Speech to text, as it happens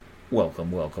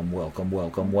Welcome to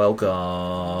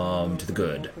the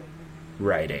Good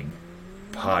Writing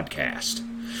Podcast.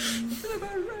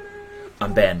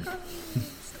 I'm Ben.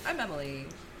 I'm Emily.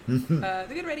 The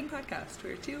Good Writing Podcast,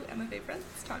 where two MFA friends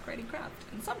talk writing craft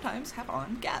and sometimes have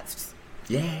on guests.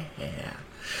 Yeah.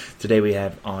 Today we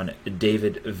have on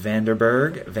David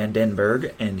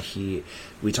Vandenberg, and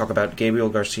we talk about Gabriel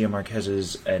Garcia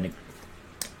Marquez's,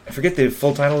 I forget the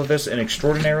full title of this, An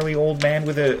Extraordinarily Old Man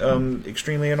with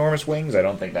Extremely Enormous Wings. I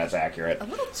don't think that's accurate. A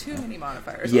little too many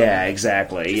modifiers. Yeah,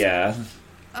 exactly, yeah.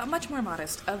 Much more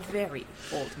modest, a very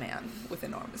old man with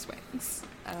enormous wings.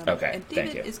 Okay, and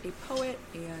thank you. David is a poet,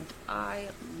 and I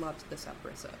loved this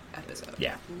episode.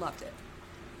 Yeah. Loved it.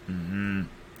 Mm-hmm.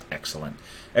 Excellent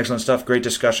stuff. Great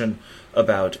discussion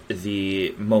about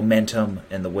the momentum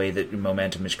and the way that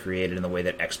momentum is created and the way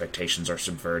that expectations are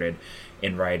subverted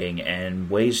in writing and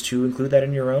ways to include that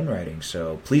in your own writing.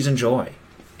 So please enjoy.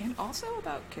 And also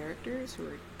about characters who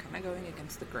are kind of going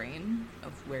against the grain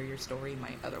of where your story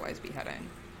might otherwise be heading.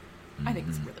 Mm-hmm. I think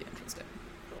it's really interesting.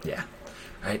 Yeah.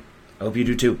 All right. I hope you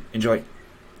do too. Enjoy.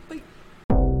 Bye.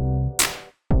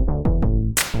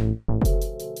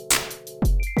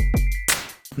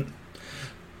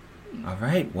 All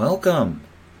right, welcome.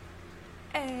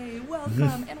 Hey,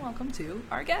 welcome, and welcome to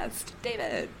our guest,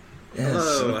 David. Yes.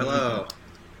 Hello.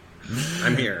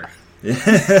 I'm here. I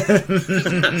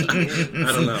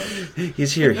don't know.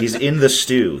 He's here. He's in the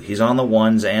stew. He's on the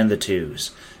ones and the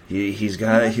twos. He's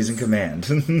in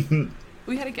command.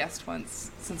 We had a guest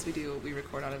once, since we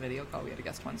record on a video call, we had a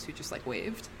guest once who just,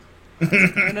 waved. No.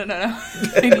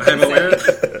 I'm aware.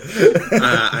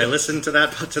 I listened to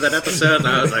that episode, and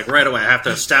I was like, right away, I have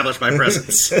to establish my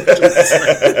presence.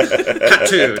 Cut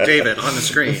to David on the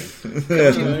screen.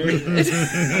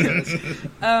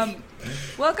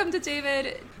 Welcome to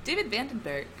David. David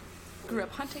Vandenberg grew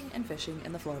up hunting and fishing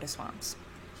in the Florida swamps.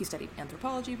 He studied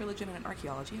anthropology, religion, and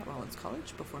archaeology at Rollins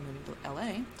College before moving to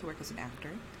LA to work as an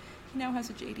actor. He now has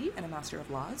a JD and a Master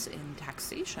of Laws in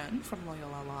Taxation from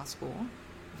Loyola Law School.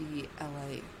 The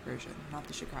LA version, not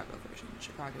the Chicago version.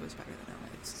 Chicago is better than LA.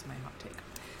 This is my hot take.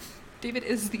 David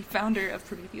is the founder of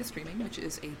Prometheus Streaming, which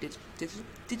is a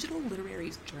digital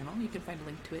literary journal. You can find a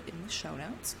link to it in the show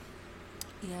notes.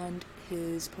 And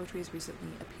his poetry has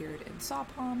recently appeared in Saw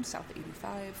Palm, South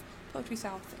 85, Poetry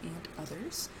South, and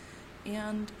others.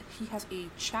 And he has a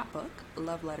chapbook,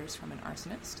 Love Letters from an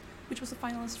Arsonist, which was a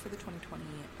finalist for the 2020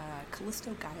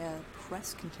 Callisto Gaia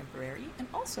Press Contemporary. And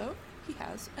also, he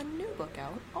has a new book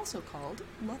out, also called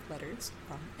Love Letters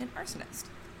from an Arsonist.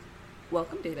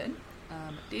 Welcome, David.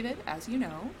 David, as you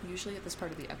know, usually at this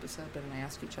part of the episode, Ben and I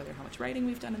ask each other how much writing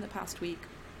we've done in the past week.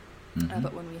 Mm-hmm.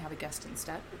 But when we have a guest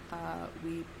instead,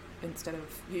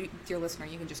 dear listener,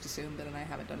 you can just assume Ben and I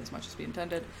haven't done as much as we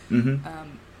intended.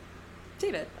 Mm-hmm.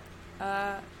 David,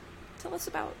 tell us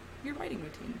about your writing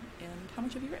routine and how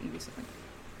much have you written recently?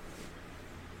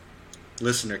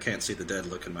 Listener can't see the dead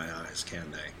look in my eyes,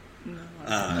 can they? No.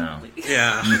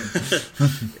 Yeah.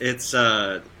 It's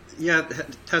it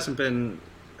hasn't been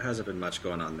much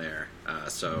going on there.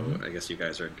 So I guess you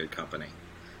guys are in good company.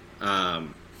 I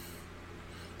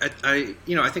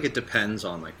think it depends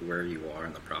on where you are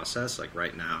in the process.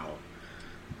 Right now,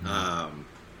 a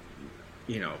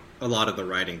lot of the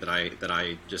writing that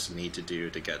I just need to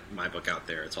do to get my book out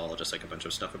there, it's all just a bunch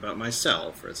of stuff about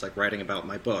myself, or it's writing about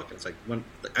my book. It's when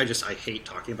I hate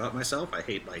talking about myself. I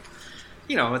hate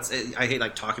I hate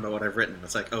talking about what I've written.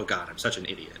 It's oh God, I'm such an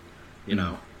idiot,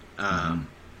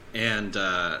 and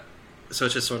so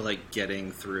it's just sort of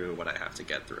getting through what I have to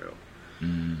get through.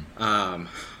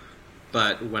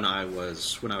 But when I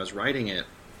was writing it,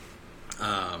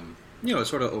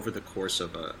 sort of over the course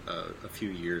of a few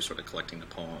years, sort of collecting the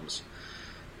poems,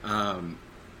 and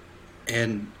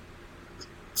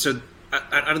so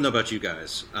I don't know about you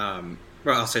guys. Well,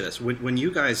 I'll say this: when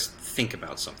you guys think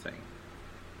about something,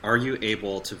 are you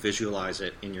able to visualize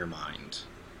it in your mind,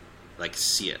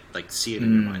 see it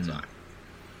in your mind's eye,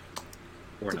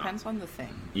 or Depends on the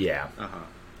thing. Yeah.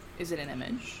 Is it an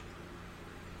image?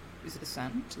 Is it a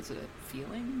scent? Is it a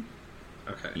feeling?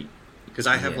 Okay. Because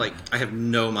I have I have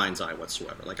no mind's eye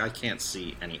whatsoever. I can't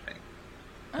see anything,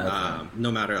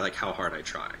 no matter how hard I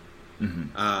try.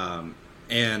 Mm-hmm.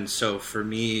 And so for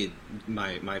me,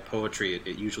 my poetry,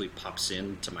 it usually pops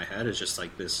into my head as just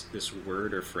this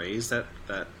word or phrase that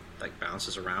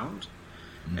bounces around.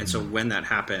 Mm-hmm. And so when that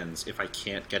happens, if I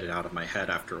can't get it out of my head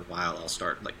after a while, I'll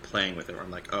start playing with it. Or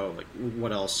I'm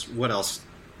what else?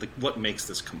 What makes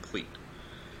this complete?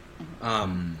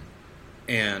 And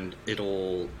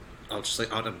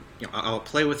I'll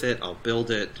play with it, I'll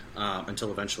build it until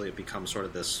eventually it becomes sort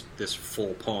of this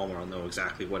full poem where I'll know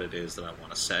exactly what it is that I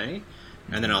want to say.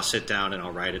 and then I'll sit down and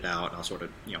I'll write it out, and I'll sort of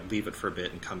leave it for a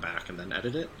bit and come back and then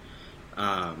edit it.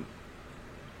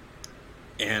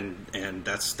 And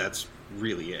that's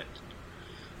really it.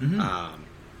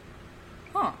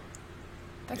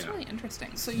 That's really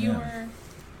interesting. So Yeah. you're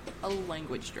a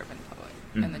language-driven poet,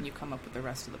 and then you come up with the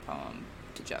rest of the poem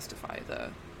to justify the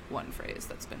one phrase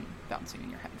that's been bouncing in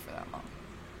your head for that long.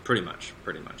 Pretty much,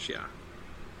 yeah.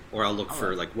 Or I'll look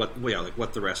for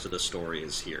what the rest of the story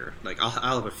is here. Like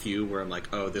I'll have a few where I'm like,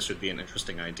 oh, this would be an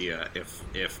interesting idea if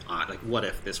what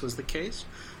if this was the case?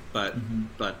 But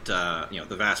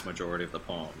the vast majority of the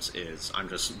poems is I'm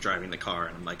just driving the car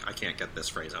and I'm like, I can't get this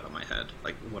phrase out of my head.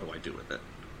 Like, what do I do with it?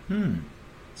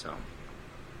 So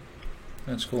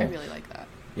That's cool. I really like that.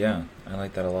 Yeah, I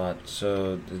like that a lot.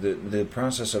 So the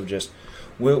process of just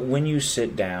when you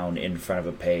sit down in front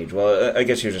of a page. Well, I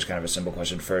guess here's just kind of a simple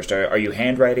question first. Are you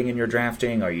handwriting in your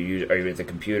drafting? Are you at the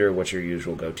computer? What's your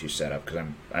usual go-to setup? Because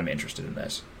I'm interested in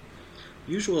this.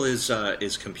 Usual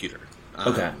is computer.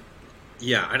 Okay.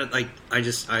 Yeah,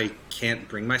 I can't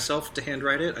bring myself to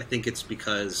handwrite it. I think it's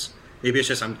because maybe it's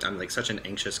just I'm like such an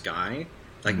anxious guy.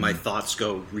 Like my thoughts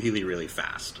go really, really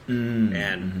fast,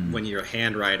 and when you're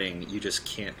handwriting, you just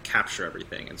can't capture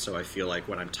everything. And so I feel like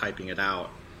when I'm typing it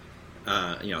out,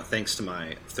 thanks to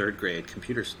my third grade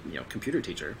computer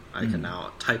teacher, I can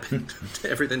now type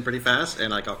everything pretty fast, and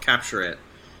like I'll capture it,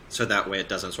 so that way it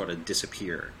doesn't sort of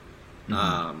disappear,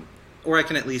 or I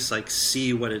can at least like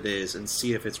see what it is and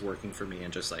see if it's working for me,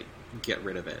 and just like get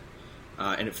rid of it.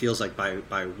 And it feels like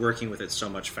by working with it so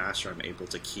much faster, I'm able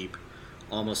to keep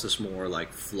almost this more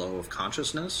like flow of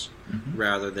consciousness,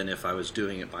 rather than if I was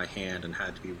doing it by hand and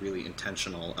had to be really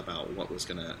intentional about what was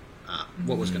gonna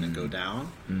go down,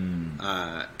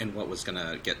 and what was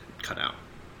gonna get cut out.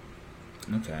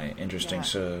 Okay, interesting.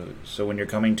 Yeah. So when you're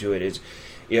coming to it,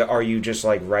 are you just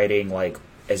like writing like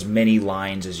as many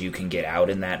lines as you can get out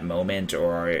in that moment,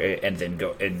 and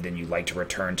then you like to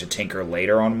return to tinker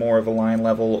later on more of a line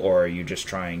level, or are you just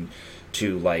trying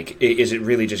to like, is it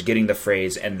really just getting the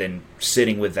phrase and then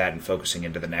sitting with that and focusing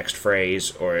into the next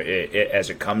phrase, or as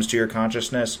it comes to your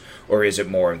consciousness, or is it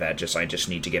more of that I just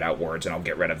need to get out words and I'll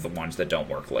get rid of the ones that don't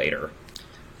work later?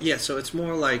 Yeah, so it's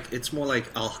more like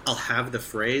I'll have the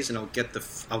phrase and I'll get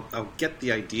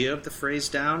the idea of the phrase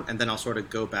down, and then I'll sort of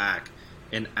go back,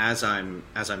 and as I'm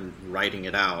writing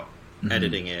it out,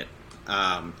 editing it,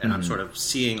 and I'm sort of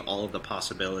seeing all of the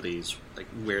possibilities, like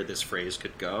where this phrase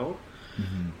could go.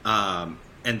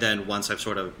 And then once I've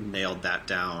sort of nailed that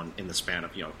down in the span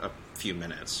of a few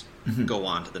minutes, go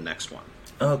on to the next one.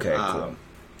 Okay, cool.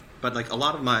 But like a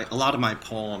lot of my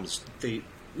poems, they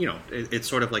it's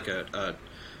sort of like a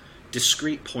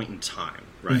discrete point in time,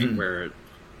 right? Where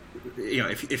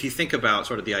if you think about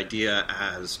sort of the idea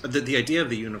as the idea of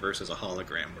the universe as a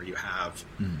hologram, where you have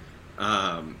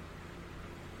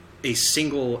a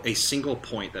single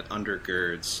point that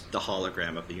undergirds the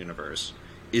hologram of the universe,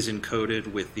 is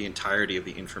encoded with the entirety of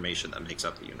the information that makes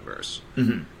up the universe.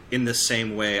 In the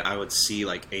same way, I would see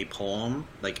like a poem,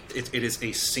 like it is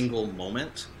a single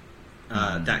moment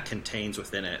that contains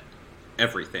within it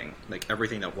everything, like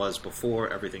everything that was before,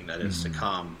 everything that is to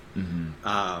come.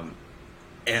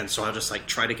 And so I'll just like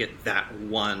try to get that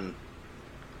one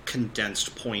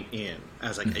condensed point in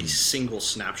as like a single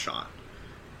snapshot.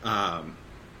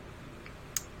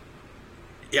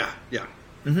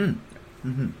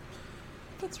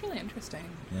 That's really interesting.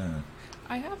 Yeah.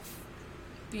 I have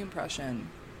the impression,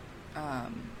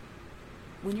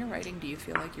 when you're writing, do you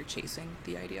feel like you're chasing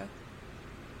the idea?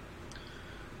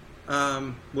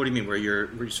 What do you mean? Where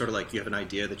you sort of like you have an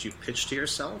idea that you've pitched to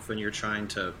yourself and you're trying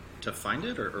to find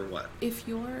it, or what? If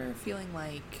you're feeling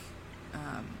like,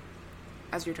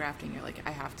 as you're drafting, you're like,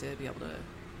 I have to be able to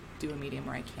do a medium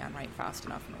where I can write fast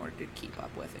enough in order to keep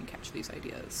up with and catch these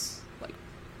ideas, like,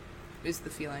 is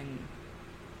the feeling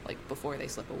like before they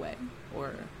slip away,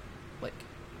 or like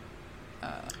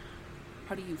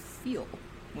how do you feel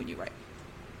when you write?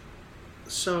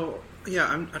 So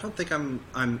yeah, I don't think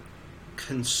I'm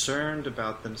concerned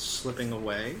about them slipping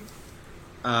away,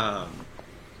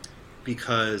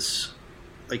 because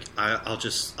like I'll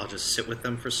just sit with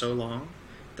them for so long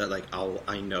that like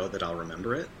I know that I'll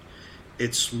remember it.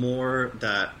 It's more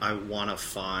that I want to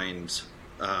find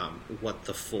what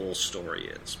the full story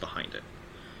is behind it.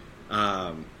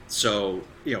 So,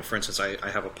 for instance, I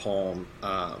have a poem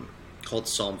called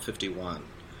Psalm 51,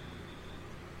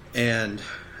 and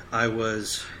I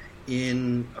was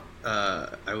in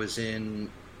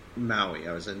Maui.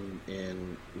 I was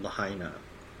in Lahaina,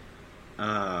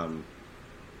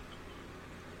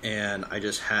 and I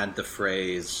just had the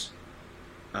phrase,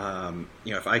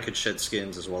 if I could shed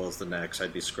skins as well as the necks,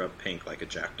 I'd be scrubbed pink like a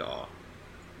jackdaw.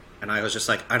 and I was just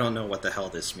like, I don't know what the hell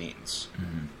this means.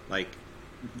 Like,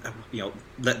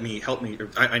 help me.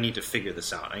 I need to figure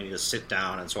this out. I need to sit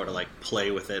down and sort of like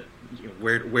play with it.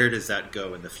 Where does that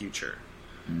go in the future?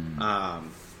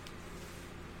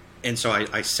 And so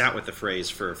I sat with the phrase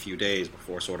for a few days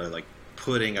before sort of like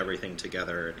putting everything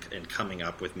together and coming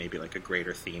up with maybe like a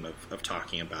greater theme of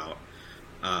talking about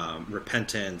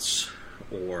repentance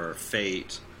or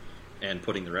fate and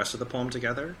putting the rest of the poem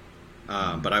together.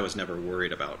 But I was never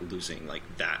worried about losing like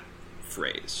that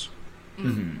phrase.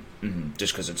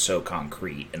 Just because it's so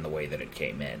concrete in the way that it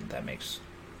came in, that makes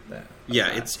that. Yeah,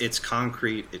 it's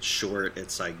concrete. It's short.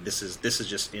 It's like this is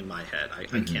just in my head. I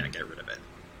can't get rid of it.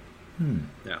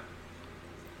 Yeah,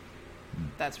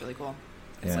 that's really cool.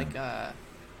 It's like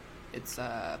it's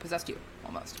possessed you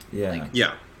almost. Yeah, like,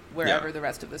 yeah. Wherever the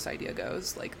rest of this idea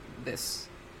goes, like this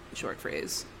short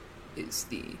phrase is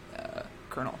the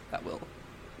kernel that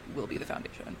will be the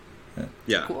foundation.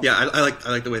 Yeah, cool. Yeah. I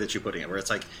like the way that you're putting it, where it's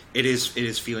like it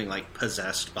is feeling like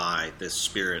possessed by this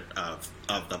spirit of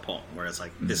the poem, where it's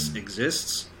like this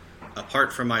exists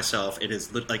apart from myself. It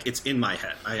is like it's in my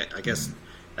head. I guess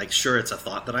like sure it's a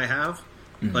thought that I have,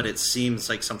 but it seems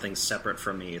like something separate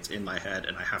from me. It's in my head,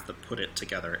 and I have to put it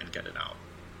together and get it out.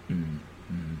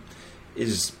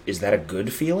 Is that a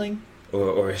good feeling,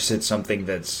 or is it something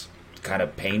that's kind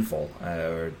of painful,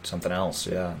 or something else?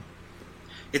 Yeah,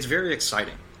 it's very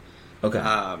exciting. Okay.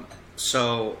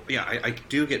 So yeah, I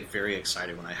do get very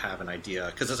excited when I have an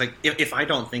idea, because it's like if I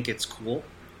don't think it's cool,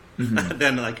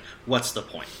 then like what's the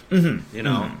point? You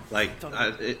know, like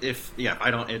if I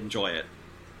don't enjoy it,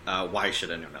 why should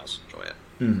anyone else enjoy it?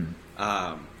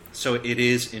 So it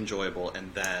is enjoyable,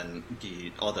 and then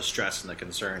all the stress and the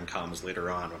concern comes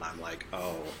later on when I'm like,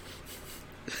 oh.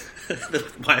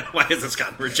 Why has this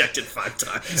gotten rejected 5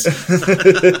 times?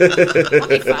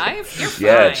 Only 5? You're fine.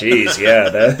 Yeah, geez, yeah,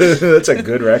 that's a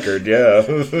good record. Yeah,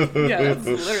 yeah, that's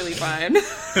literally fine.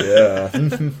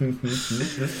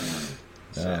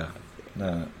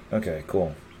 No. Okay,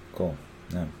 cool.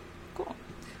 Yeah. Cool.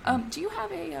 Do you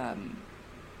have a?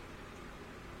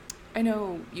 I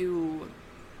know you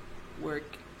work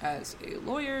as a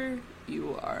lawyer.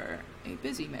 You are a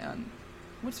busy man.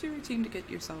 What's your routine to get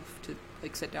yourself to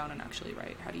like sit down and actually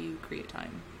write? How do you create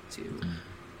time to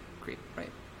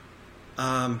write?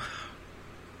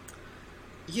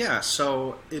 Yeah,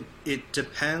 so it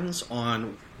depends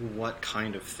on what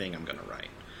kind of thing I'm going to write.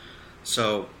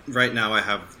 So right now I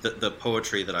have the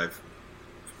poetry that I've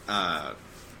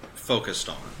focused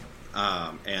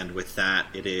on, and with that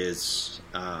it is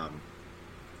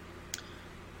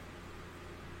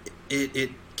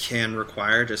it can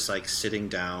require just like sitting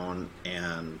down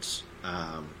and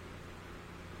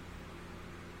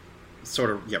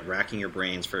sort of racking your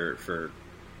brains for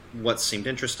what seemed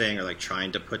interesting, or like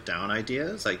trying to put down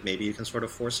ideas. Like maybe you can sort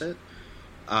of force it.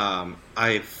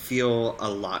 I feel a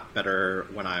lot better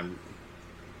when I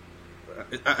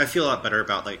feel a lot better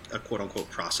about like a quote unquote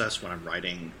process when I'm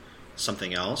writing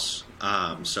something else.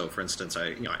 So for instance, I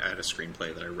had a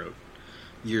screenplay that I wrote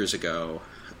years ago.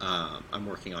 I'm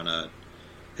working on a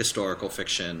historical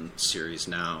fiction series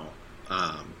now.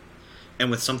 And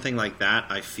with something like that,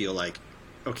 I feel like,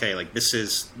 okay, like this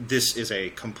is a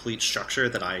complete structure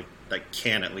that I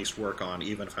can at least work on,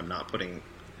 even if I'm not putting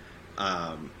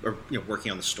or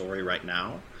working on the story right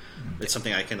now. It's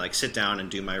something I can like sit down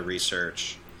and do my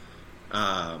research.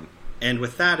 And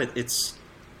with that,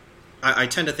 I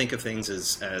tend to think of things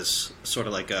as sort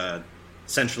of like a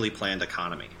centrally planned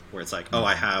economy, where it's like, oh,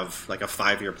 I have like a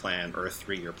 5-year plan or a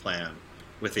 3-year plan,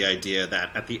 with the idea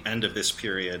that at the end of this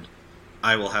period,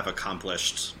 I will have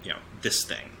accomplished this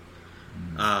thing.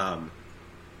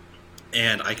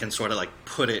 And I can sort of like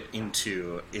put it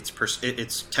into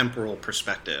its temporal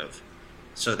perspective,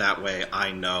 so that way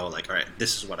I know, like, all right,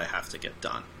 this is what I have to get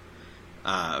done.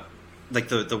 Like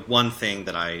the one thing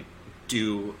that I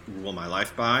do rule my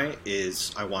life by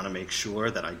is I want to make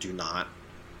sure that I do not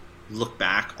look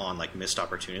back on like missed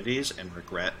opportunities and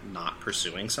regret not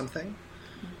pursuing something.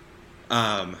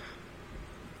 And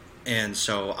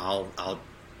so I'll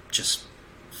just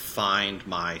find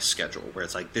my schedule where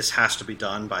it's like, this has to be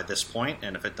done by this point,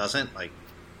 and if it doesn't, like,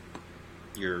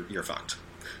 you're fucked.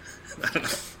 I don't know.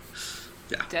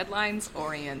 Yeah. Deadlines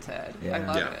oriented. Yeah. I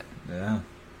love it. Yeah.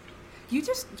 You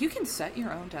can set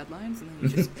your own deadlines and then you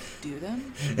just do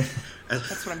them.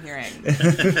 That's what I'm hearing.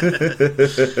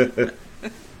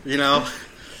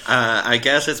 I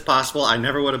guess it's possible. I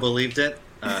never would have believed it,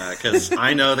 because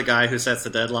I know the guy who sets the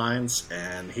deadlines,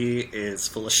 and he is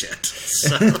full of shit.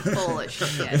 So. Full of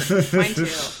shit. Mine too.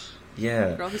 Yeah.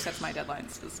 The girl who sets my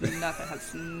deadlines does nothing.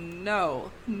 Has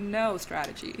no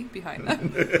strategy behind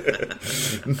them.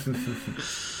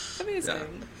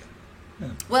 Amazing. Yeah.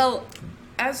 Well,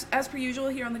 as per usual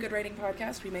here on the Good Writing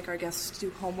Podcast, we make our guests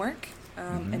do homework.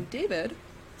 And David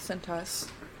sent us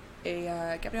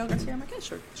a Gabriel Garcia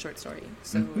Marquez short story.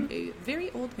 So a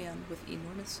very old man with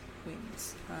enormous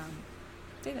wings.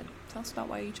 David, tell us about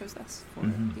why you chose this for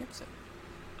the episode.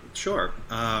 Sure.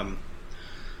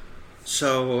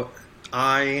 So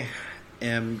I'm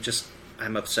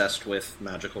obsessed with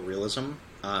magical realism.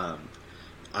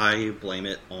 I blame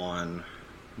it on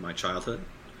my childhood.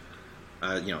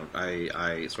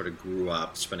 I sort of grew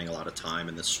up spending a lot of time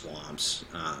in the swamps,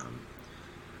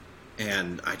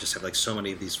 and I just have like so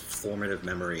many of these formative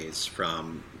memories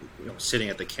from sitting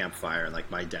at the campfire, and like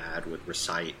my dad would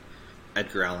recite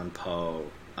Edgar Allan Poe,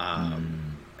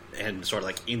 and sort of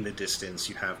like in the distance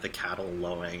you have the cattle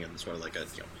lowing and sort of like a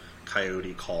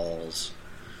coyote calls,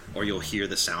 or you'll hear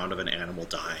the sound of an animal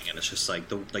dying, and it's just like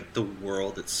the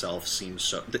world itself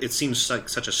seems like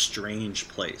such a strange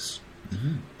place.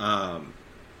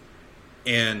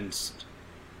 And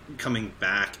coming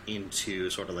back into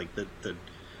sort of like the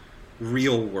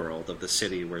real world of the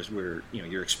city, where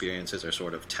your experiences are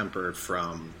sort of tempered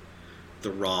from the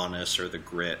rawness or the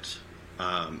grit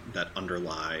that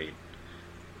underlie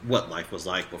what life was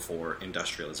like before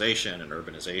industrialization and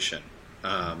urbanization.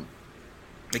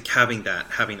 Like having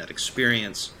that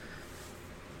experience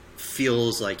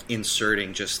feels like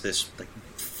inserting just this like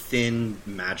thin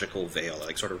magical veil,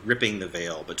 like sort of ripping the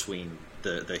veil between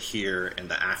the here and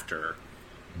the after,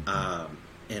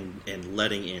 and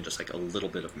letting in just like a little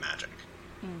bit of magic.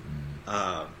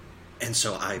 And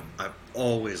so I've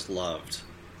always loved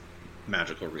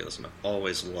magical realism. I've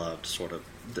always loved sort of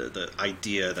the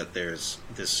idea that there's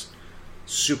this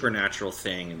supernatural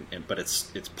thing, but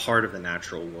it's part of the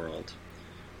natural world.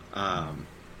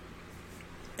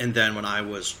 And then when I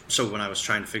was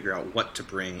trying to figure out what to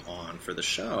bring on for the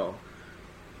show,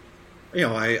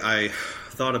 I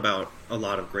thought about a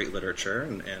lot of great literature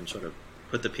and sort of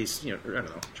put the piece, I don't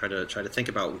know, try to think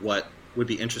about what would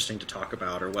be interesting to talk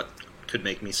about or what could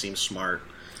make me seem smart.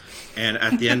 And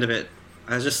at the end of it,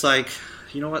 I was just like,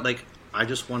 you know what, like, I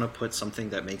just want to put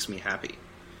something that makes me happy.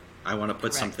 I want to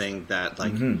put something that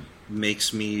like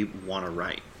makes me want to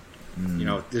write.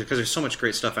 Because there's so much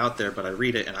great stuff out there, but I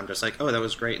read it and I'm just like, oh, that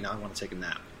was great. Now I want to take a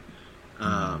nap.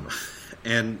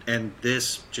 And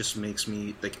this just makes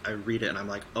me like, I read it and I'm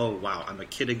like, oh wow, I'm a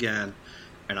kid again,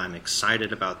 and I'm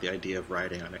excited about the idea of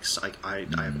writing. I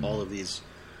have all of these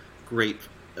great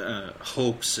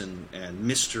hopes and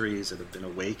mysteries that have been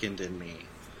awakened in me.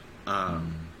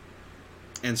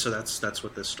 And so that's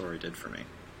what this story did for me.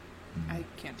 I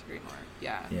can't agree more.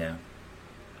 Yeah. Yeah.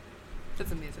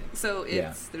 That's amazing. So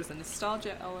there's a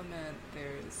nostalgia element,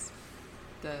 there's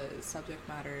the subject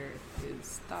matter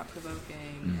is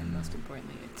thought-provoking, and most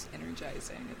importantly, it's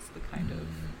energizing. It's the kind of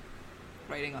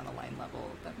writing on a line level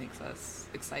that makes us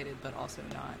excited, but also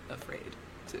not afraid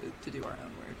to do our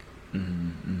own work.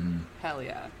 Hell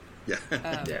yeah. Yeah.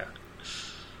 Yeah.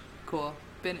 Cool.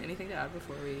 Ben, anything to add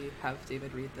before we have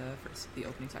David read the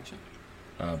opening section?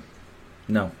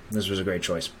 No, this was a great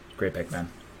choice. Great pick, man.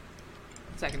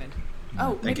 Seconded.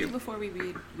 Maybe before we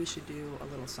read, we should do a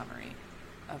little summary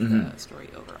of the story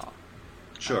overall.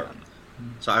 Sure.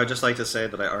 So I would just like to say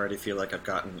that I already feel like I've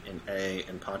gotten an A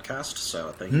in podcast,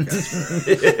 so thank you guys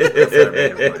for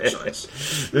everything of my choice.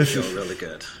 I feel really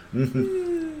good.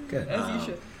 Good. As you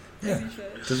should. Yeah. As you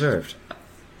should. Deserved.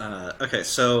 Okay,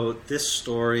 so this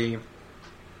story,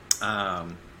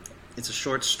 it's a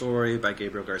short story by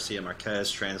Gabriel Garcia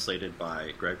Marquez, translated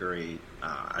by Gregory,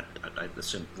 I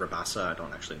assume Rabassa, I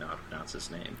don't actually know how to pronounce his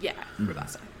name. Yeah,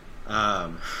 Rabassa.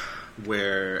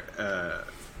 Where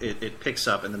it picks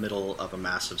up in the middle of a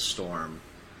massive storm,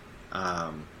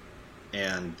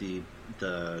 and the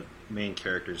main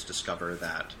characters discover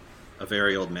that a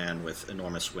very old man with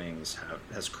enormous wings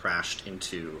has crashed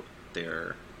into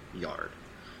their yard.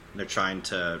 And they're trying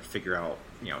to figure out,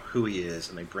 who he is,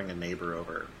 and they bring a neighbor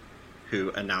over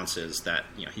who announces that,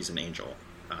 he's an angel,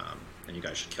 and you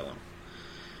guys should kill him.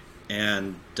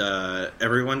 And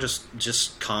everyone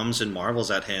just comes and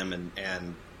marvels at him,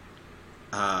 and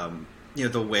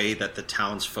the way that the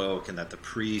townsfolk and that the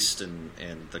priest and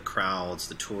the crowds,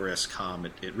 the tourists come,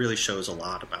 it really shows a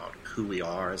lot about who we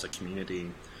are as a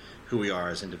community, who we are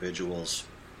as individuals,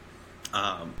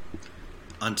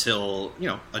 until,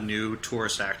 a new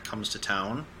tourist act comes to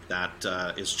town that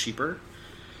is cheaper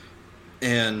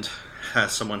and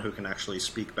has someone who can actually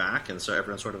speak back, and so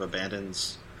everyone sort of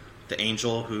abandons the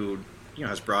angel who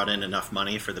has brought in enough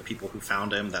money for the people who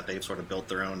found him that they've sort of built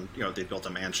their own, they built a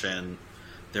mansion,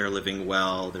 they're living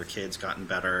well, their kids gotten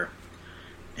better,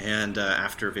 and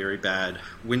after a very bad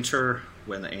winter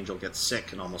when the angel gets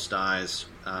sick and almost dies,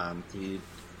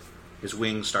 his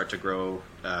wings start to grow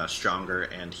stronger,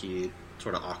 and he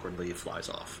sort of awkwardly flies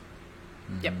off.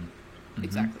 Yep,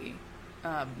 exactly.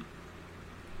 A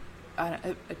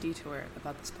detour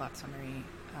about this plot summary.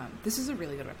 This is a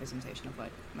really good representation of what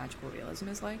magical realism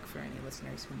is like for any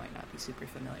listeners who might not be super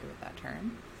familiar with that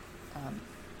term.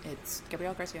 It's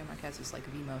Gabriel Garcia Marquez is like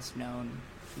the most known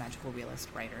magical realist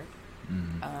writer.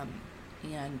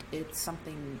 And it's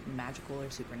something magical or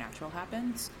supernatural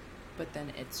happens, but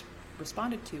then it's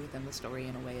responded to within the story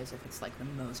in a way as if it's like the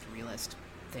most realist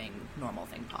thing, normal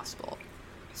thing possible.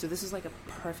 So this is like a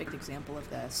perfect example of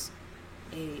this.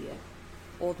 A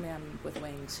old man with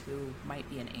wings who might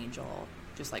be an angel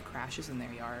just like crashes in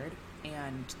their yard,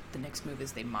 and the next move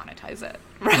is they monetize it.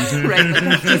 Right? Like,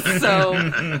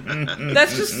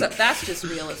 that's just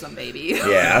realism, baby.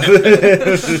 Yeah.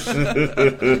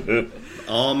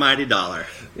 Almighty dollar.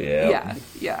 Yeah.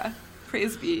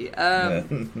 Praise be.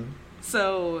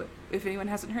 So if anyone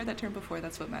hasn't heard that term before,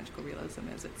 that's what magical realism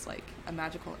is. It's like a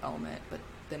magical element, but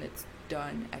then it's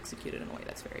done, executed in a way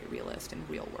that's very realist and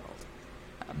real world.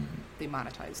 They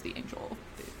monetize the angel,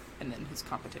 and then his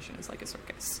competition is like a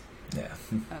circus. Yeah.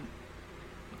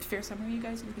 Fair summary, you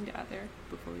guys? Anything to add there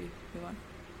before we move on?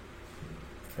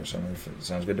 Fair summary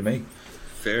sounds good to me.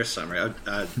 Fair summary.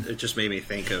 It just made me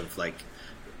think of like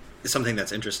something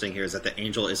that's interesting here is that the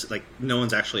angel is like no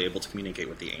one's actually able to communicate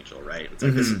with the angel, right?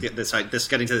 It's like this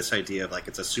getting to this idea of like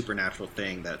it's a supernatural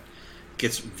thing that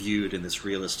gets viewed in this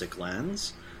realistic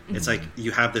lens. It's like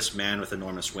you have this man with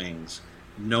enormous wings.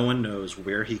 No one knows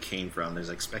where he came from. There's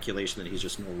like speculation that he's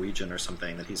just Norwegian or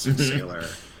something, that he's a sailor.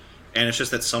 And it's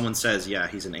just that someone says, yeah,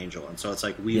 he's an angel. And so it's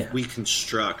like we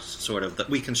construct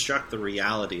the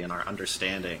reality in our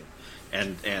understanding.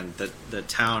 And the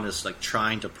town is like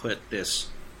trying to put this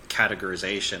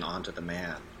categorization onto the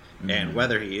man. And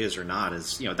whether he is or not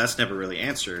is, that's never really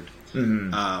answered.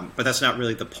 But that's not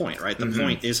really the point, right? The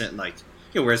point isn't like,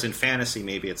 whereas in fantasy,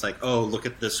 maybe it's like, oh, look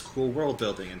at this cool world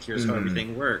building and here's how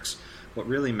everything works. What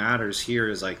really matters here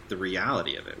is like the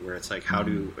reality of it, where it's like, how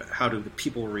do the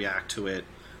people react to it?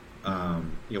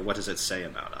 What does it say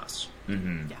about us?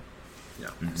 Yeah,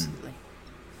 absolutely.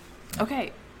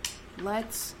 Okay,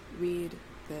 let's read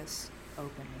this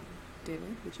opening.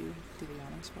 David, would you do the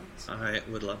honors for us? I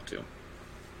would love to.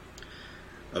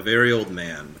 A very old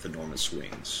man with enormous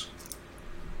wings.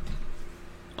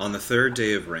 On the third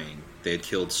day of rain, they had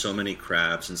killed so many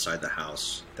crabs inside the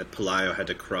house that Pelayo had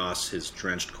to cross his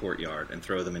drenched courtyard and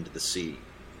throw them into the sea,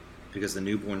 because the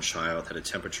newborn child had a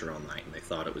temperature all night and they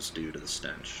thought it was due to the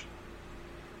stench.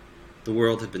 The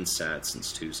world had been sad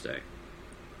since Tuesday.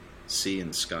 Sea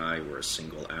and sky were a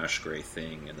single ash-gray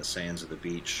thing, and the sands of the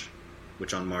beach,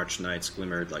 which on March nights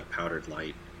glimmered like powdered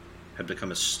light, had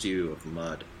become a stew of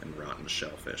mud and rotten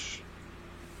shellfish.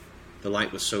 The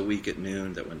light was so weak at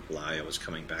noon that when Pelayo was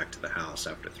coming back to the house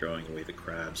after throwing away the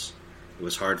crabs, it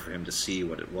was hard for him to see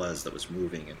what it was that was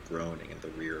moving and groaning in the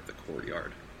rear of the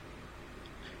courtyard.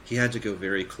 He had to go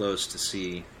very close to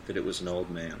see that it was an old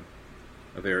man,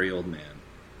 a very old man,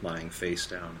 lying face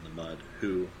down in the mud,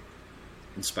 who,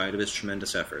 in spite of his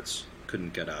tremendous efforts,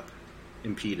 couldn't get up,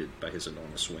 impeded by his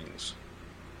enormous wings.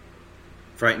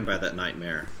 Frightened by that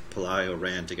nightmare, Pelayo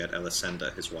ran to get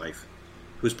Elisenda, his wife,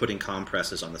 who was putting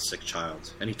compresses on the sick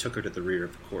child, and he took her to the rear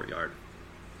of the courtyard.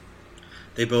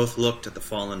 They both looked at the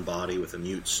fallen body with a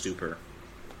mute stupor.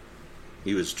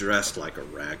 He was dressed like a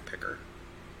rag picker.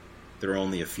 There were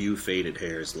only a few faded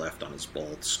hairs left on his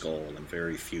bald skull and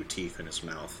very few teeth in his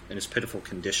mouth, and his pitiful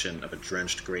condition of a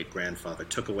drenched great-grandfather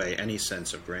took away any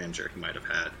sense of grandeur he might have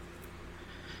had.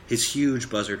 His huge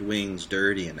buzzard wings,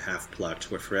 dirty and half-plucked,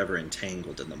 were forever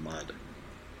entangled in the mud.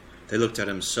 They looked at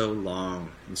him so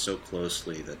long and so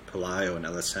closely that Pelayo and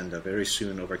Elisenda very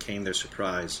soon overcame their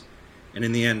surprise, and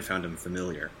in the end found him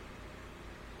familiar.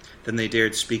 Then they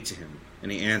dared speak to him,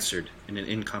 and he answered in an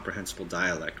incomprehensible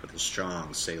dialect with a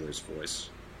strong sailor's voice.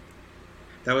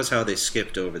 That was how they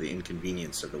skipped over the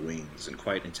inconvenience of the wings, and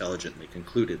quite intelligently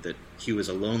concluded that he was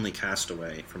a lonely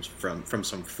castaway from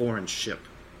some foreign ship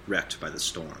wrecked by the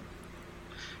storm.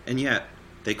 And yet,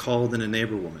 they called in a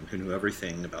neighbor woman who knew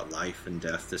everything about life and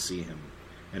death to see him,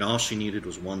 and all she needed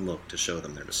was one look to show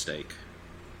them their mistake.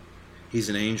 He's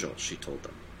an angel, she told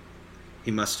them.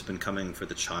 He must have been coming for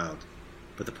the child,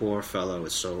 but the poor fellow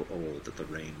is so old that the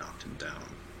rain knocked him down.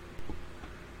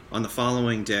 On the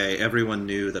following day, everyone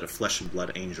knew that a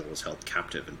flesh-and-blood angel was held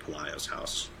captive in Pelayo's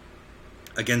house.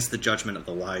 Against the judgment of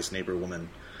the wise neighbor woman,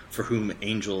 for whom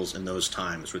angels in those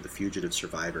times were the fugitive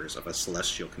survivors of a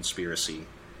celestial conspiracy,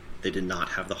 they did not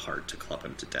have the heart to club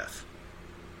him to death.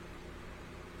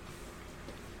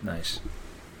 Nice.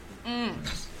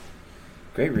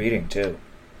 Great reading too.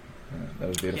 That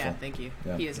was beautiful. Yeah, thank you.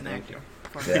 Yeah. He is an actor.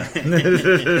 Yeah.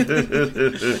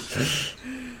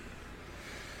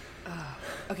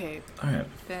 Okay. All right.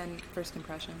 Then first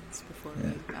impressions before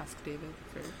we ask David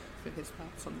for his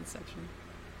thoughts on this section.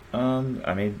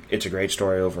 I mean, it's a great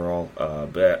story overall.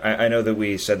 But I know that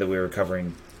we said that we were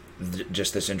covering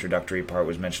just this introductory part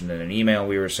was mentioned in an email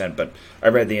we were sent, but I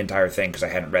read the entire thing because I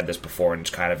hadn't read this before, and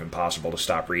it's kind of impossible to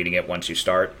stop reading it once you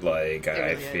start. Like,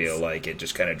 I feel like it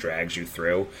just kind of drags you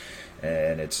through,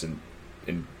 and it's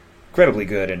incredibly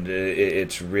good, and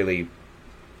it's really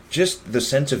just the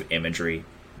sense of imagery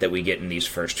that we get in these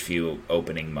first few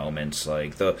opening moments,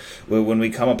 like when we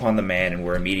come upon the man and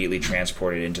we're immediately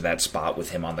transported into that spot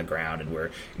with him on the ground, and we're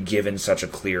given such a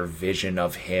clear vision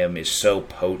of him is so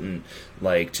potent,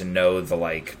 like to know the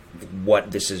like what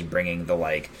this is bringing, the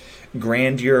like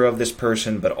grandeur of this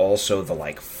person, but also the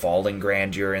like falling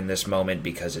grandeur in this moment,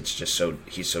 because it's just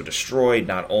he's so destroyed.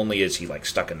 Not only is he like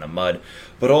stuck in the mud,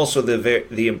 but also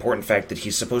the important fact that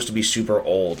he's supposed to be super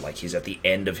old, like he's at the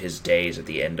end of his days, at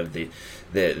the end of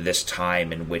this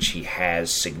time in which he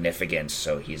has significance.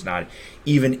 So he's not,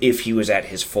 even if he was at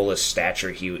his fullest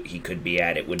stature he could be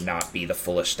at, it would not be the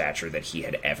fullest stature that he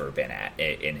had ever been at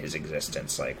in his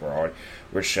existence. Like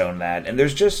we're shown that, and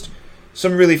there's just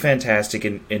some really fantastic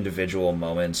individual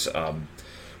moments.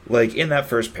 Like in that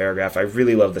first paragraph, I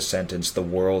really love the sentence, "The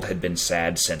world had been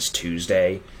sad since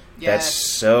Tuesday." Yes. That's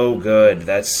so good.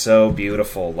 That's so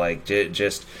beautiful. Like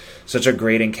just such a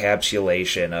great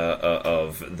encapsulation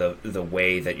of the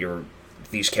way that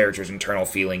these characters' internal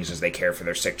feelings as they care for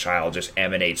their sick child just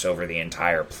emanates over the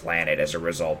entire planet as a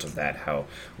result of that, how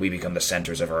we become the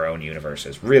centers of our own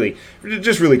universes. Really,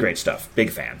 just really great stuff. Big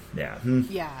fan. Yeah.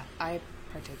 Yeah, I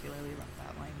particularly love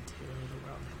that line too. The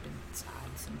world had been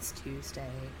sad since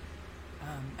Tuesday.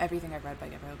 Everything I've read by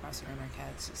Gabriel Garcia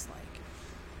Marquez is like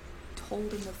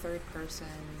told in the third person,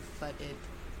 but it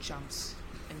jumps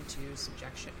into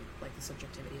subjection, like the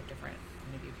subjectivity of different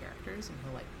point of view characters, and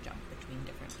he'll like jump between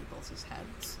different people's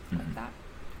heads like that.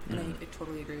 And I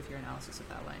totally agree with your analysis of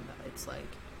that line, that it's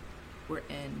like we're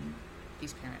in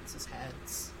these parents'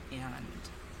 heads, and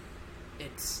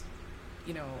it's,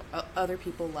 you know, other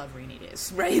people love rainy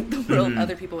days, right? The world,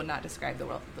 other people would not describe the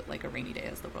world like a rainy day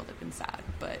as the world had been sad,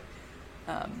 but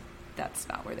that's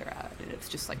not where they're at. And it's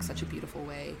just like such a beautiful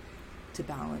way to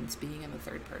balance being in the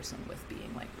third person with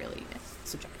being like really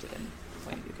subjective and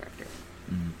point of view character.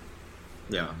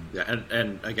 Yeah,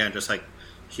 and again, just like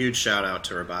huge shout out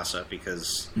to Rabasa,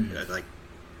 because like,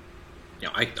 you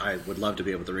know, I would love to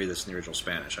be able to read this in the original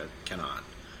Spanish. I cannot,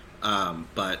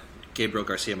 but Gabriel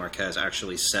Garcia Marquez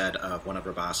actually said of one of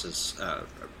Rabasa's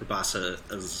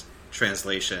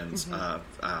translations of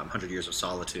 100 Years of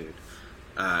Solitude,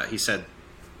 he said,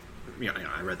 you know,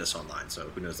 I read this online, so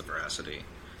who knows the veracity,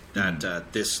 that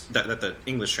that the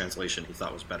English translation he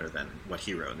thought was better than what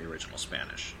he wrote in the original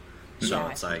Spanish. So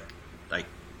it's like I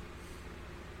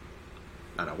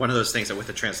don't know, one of those things that with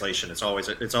the translation, it's always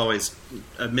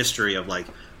a mystery of like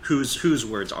whose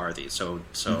words are these. So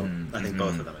I think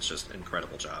both of them, it's just an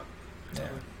incredible job.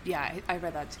 Yeah, I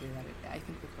read that too. That I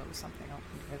think the quote was something along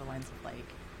the lines of like,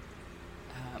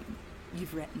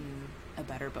 "You've written a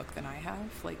better book than I have."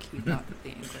 Like he thought that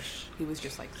the English, he was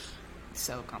just like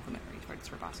so complimentary towards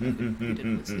Rabasa,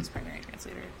 who was his primary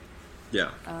translator.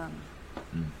 Yeah.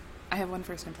 I have one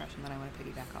first impression that I want to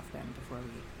piggyback off Ben before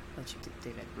we let you,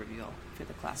 David, reveal for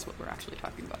the class what we're actually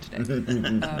talking about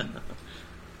today.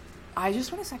 I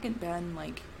just want to second Ben.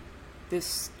 Like,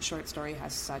 this short story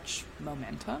has such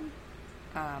momentum,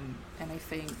 and I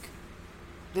think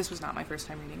this was not my first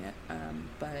time reading it,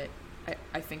 but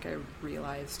I think I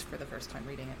realized for the first time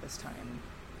reading it this time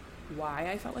why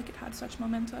I felt like it had such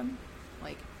momentum.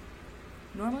 Like,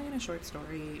 normally in a short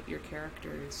story, your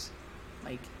characters,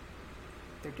 like,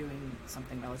 they're doing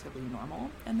something relatively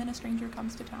normal, and then a stranger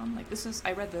comes to town. Like,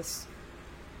 I read this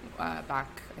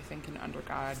back, I think, in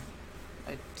undergrad.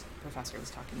 A professor was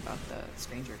talking about the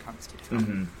stranger comes to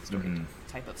town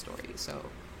type of story. So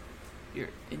you're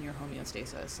in your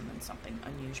homeostasis, and then something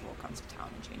unusual comes to town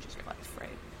and changes your life,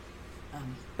 right?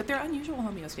 But their unusual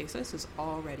homeostasis is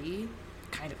already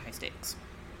kind of high stakes,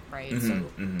 right? So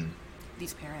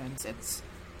these parents, it's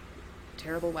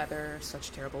terrible weather,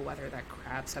 such terrible weather that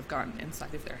crabs have gotten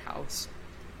inside of their house,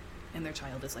 and their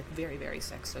child is like very, very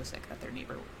sick, so sick that their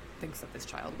neighbor thinks that this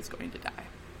child was going to die.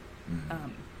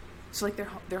 So like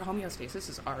their homeostasis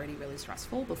is already really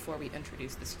stressful before we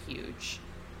introduce this huge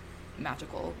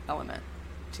magical element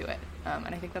to it.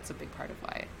 And I think that's a big part of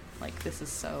why like this is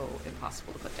so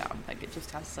impossible to put down. Like it just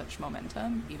has such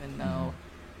momentum, even though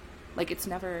like it's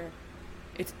never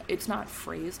it's not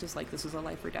phrased as like this is a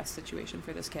life or death situation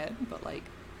for this kid, but like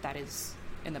that is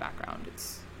in the background.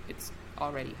 It's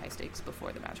already high stakes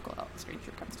before the magical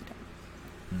stranger comes to town.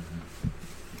 Mm-hmm.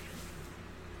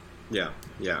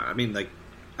 Yeah. I mean, like,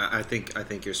 I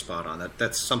think you're spot on.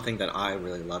 That's something that I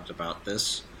really loved about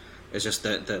this. Is just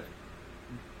the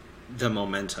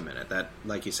momentum in it. That,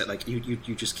 like you said, like you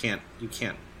just can't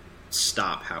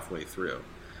stop halfway through.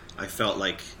 I felt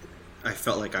like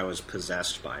I was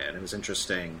possessed by it. It was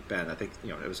interesting, Ben. I think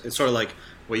it's sort of like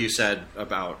what you said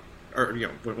about, or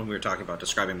when we were talking about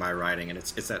describing my writing, and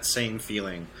it's that same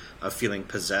feeling of feeling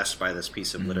possessed by this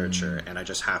piece of literature, and I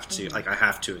just have to I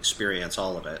have to experience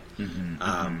all of it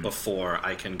before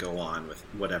I can go on with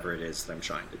whatever it is that I'm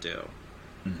trying to do.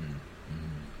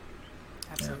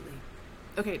 Absolutely.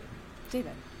 Yeah. Okay,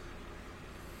 David.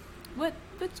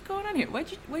 What's going on here?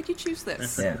 Why'd you choose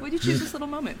this? Yeah. Why'd you choose this little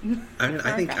moment? I mean,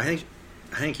 I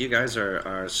think you guys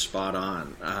are spot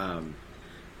on.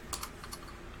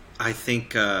 I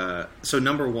think so.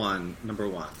 Number one,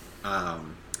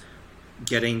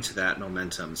 getting to that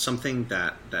momentum, something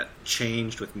that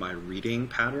changed with my reading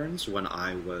patterns when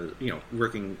I was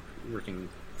working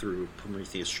through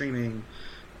Prometheus streaming,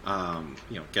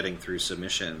 getting through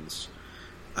submissions.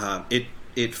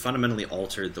 It fundamentally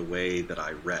altered the way that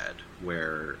I read,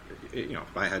 where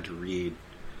if I had to read,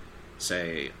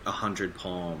 say, 100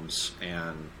 poems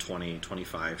and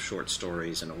 25 short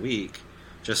stories in a week,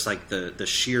 just like the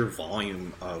sheer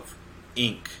volume of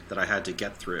ink that I had to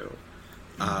get through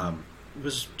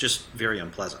was just very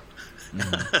unpleasant.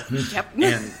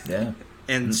 Yep.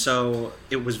 And so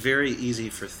it was very easy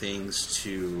for things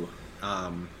to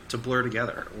blur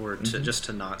together, or to just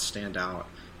to not stand out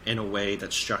in a way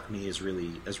that struck me as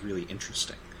really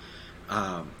interesting.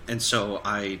 And so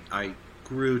I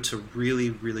grew to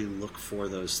really, really look for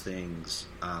those things,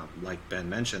 like Ben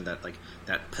mentioned,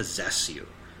 that possess you,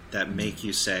 that make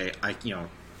you say,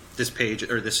 this page,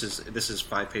 or this is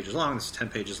 5 pages long, this is 10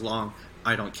 pages long,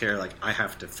 I don't care, like, I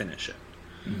have to finish it.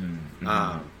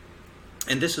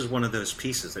 And this is one of those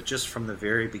pieces that just from the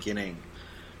very beginning,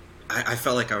 I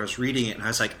felt like I was reading it and I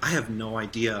was like, I have no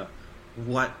idea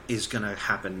what is going to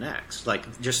happen next.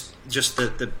 Like, just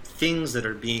the things that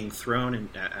are being thrown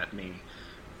at me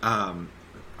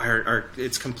are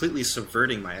it's completely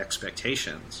subverting my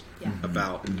expectations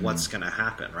about what's going to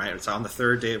happen, right? It's on the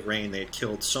third day of rain, they had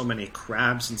killed so many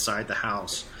crabs inside the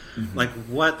house. Like,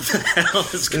 what the hell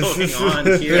is going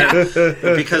on here?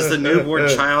 Because the newborn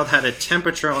child had a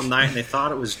temperature all night and they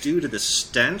thought it was due to the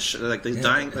stench, like the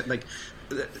dying, like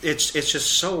it's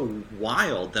just so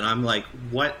wild that I'm like,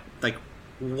 what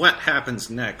happens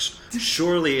next?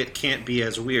 Surely it can't be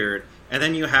as weird. And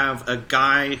then you have a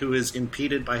guy who is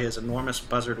impeded by his enormous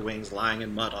buzzard wings lying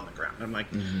in mud on the ground. I'm like,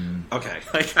 okay.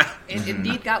 It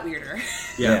indeed got weirder.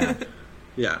 Yeah.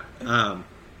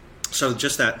 So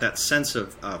just that sense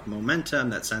of momentum,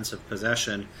 that sense of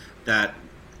possession, that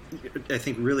I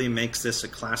think really makes this a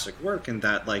classic work, and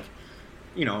that, like,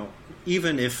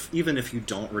 even if you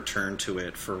don't return to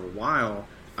it for a while,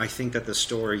 I think that the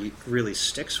story really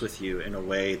sticks with you in a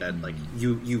way that like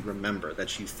you remember,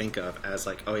 that you think of as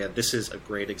like, oh yeah, this is a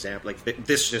great example. Like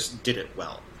this just did it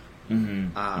well.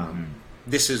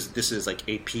 This is like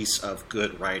a piece of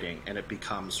good writing, and it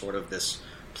becomes sort of this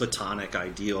platonic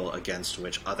ideal against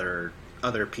which other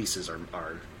pieces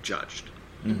are judged.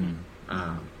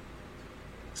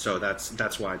 So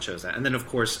that's why I chose that. And then of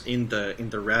course in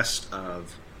the rest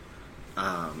of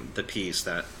the piece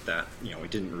that we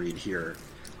didn't read here,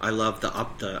 I love the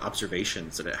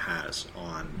observations that it has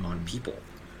on people,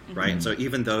 right? And so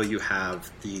even though you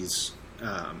have these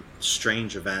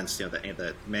strange events,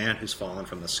 the man who's fallen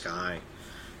from the sky,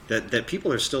 that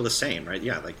people are still the same, right?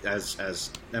 Yeah, like as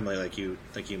Emily, like you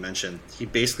mentioned, he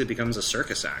basically becomes a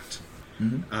circus act,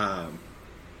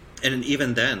 and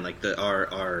even then, like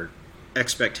our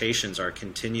expectations are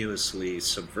continuously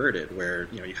subverted, where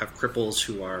you have cripples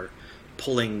who are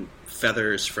pulling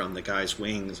feathers from the guy's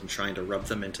wings and trying to rub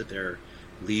them into their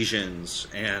lesions,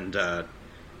 and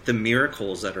the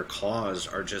miracles that are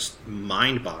caused are just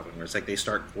mind-boggling. Where it's like they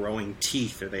start growing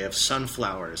teeth, or they have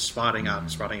sunflowers sprouting out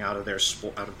of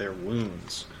their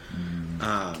wounds.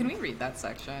 Can we read that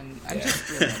section? I'm just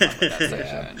really in love with that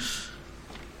section.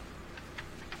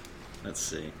 Let's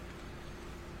see.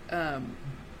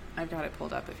 I've got it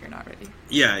pulled up if you're not ready.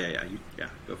 Yeah.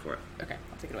 Go for it. Okay,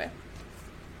 I'll take it away.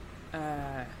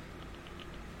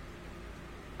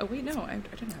 Oh wait, no, I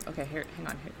don't have. Okay, here, hang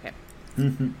on. Here, okay.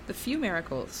 The few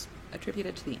miracles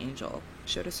attributed to the angel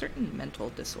showed a certain mental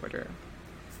disorder,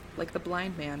 like the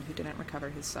blind man who didn't recover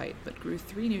his sight but grew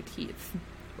 3 new teeth,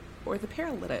 or the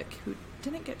paralytic who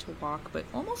didn't get to walk but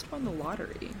almost won the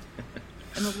lottery.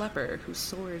 and the leper whose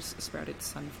sores sprouted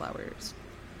sunflowers.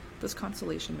 Those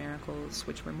consolation miracles,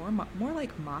 which were more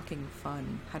like mocking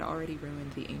fun, had already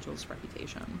ruined the angel's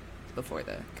reputation before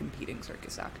the competing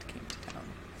circus act came to town.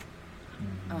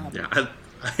 Yeah,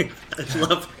 I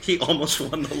love he almost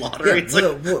won the lottery. Yeah, It's like,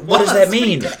 what does that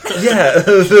mean? Yeah.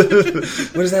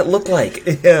 What does that look like?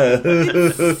 Yeah.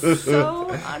 It's so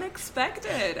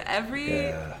unexpected.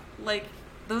 Yeah. Like,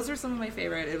 those are some of my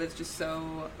favorite. It was just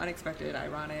so unexpected,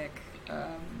 ironic,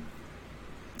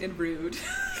 and rude.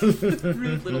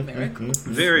 Rude little miracle.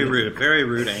 very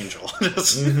rude angel.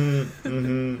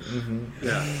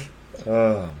 Yeah.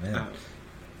 Oh man.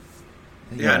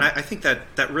 Yeah, and I think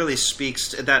that really speaks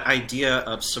to that idea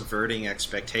of subverting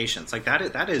expectations. Like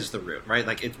that is the root, right?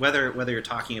 Like whether you're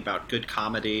talking about good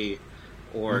comedy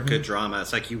or good drama,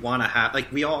 it's like you want to have,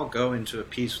 like, we all go into a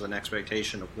piece with an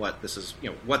expectation of what this is,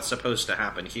 what's supposed to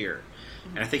happen here.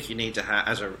 And I think you need to have,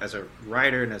 as a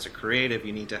writer and as a creative,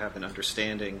 you need to have an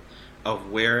understanding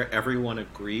of where everyone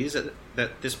agrees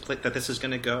that this is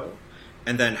going to go,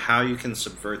 and then how you can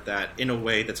subvert that in a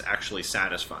way that's actually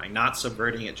satisfying, not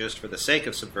subverting it just for the sake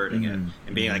of subverting it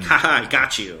and being like, haha, I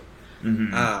got you.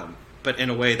 But in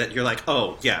a way that you're like,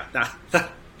 oh yeah,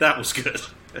 that was good.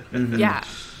 Yeah.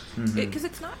 Because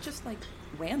it's not just like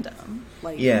random.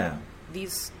 Like,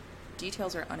 these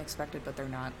details are unexpected, but they're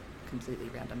not completely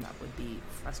random. That would be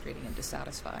frustrating and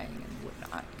dissatisfying and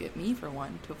would not get me, for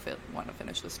one, to want to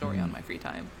finish the story on my free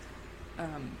time.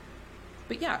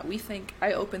 But yeah,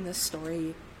 I open this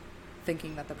story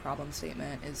thinking that the problem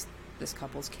statement is this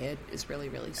couple's kid is really,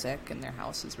 really sick and their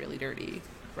house is really dirty,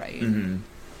 right? And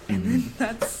then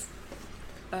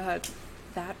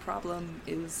that problem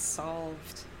is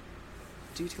solved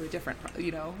due to a different,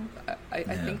 I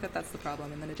think that's the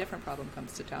problem, and then a different problem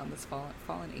comes to town, this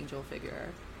fallen angel figure,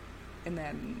 and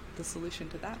then the solution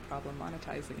to that problem,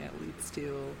 monetizing it, leads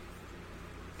to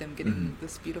them getting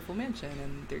this beautiful mansion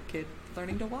and their kid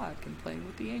learning to walk and playing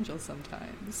with the angel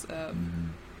sometimes.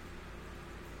 And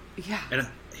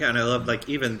I love, like,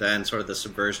 even then, sort of the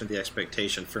subversion of the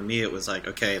expectation. For me, it was like,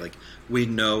 okay, like, we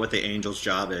know what the angel's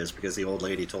job is because the old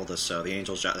lady told us so. The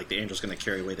angel's job, like, the angel's going to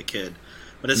carry away the kid.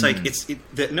 But it's like,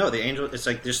 the angel, it's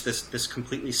like just this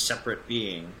completely separate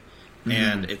being,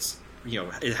 and it's,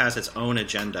 it has its own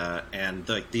agenda, and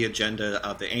the agenda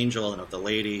of the angel and of the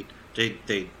lady,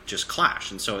 they just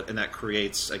clash, and that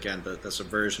creates, again, the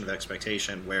subversion of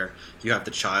expectation, where you have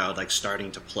the child, like,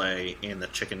 starting to play in the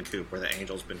chicken coop where the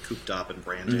angel's been cooped up and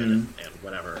branded and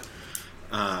whatever,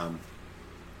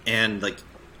 and like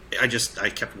I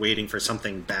kept waiting for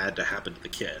something bad to happen to the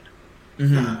kid.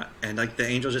 And like the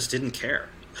angel just didn't care.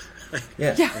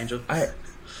 Angel.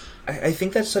 I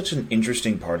think that's such an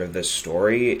interesting part of this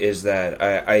story, is that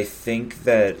I think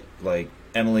that, like,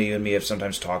 Emily, you and me have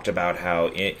sometimes talked about how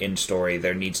in story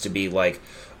there needs to be, like,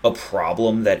 a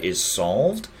problem that is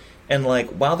solved, and, like,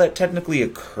 while that technically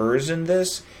occurs in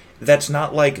this, that's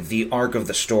not, like, the arc of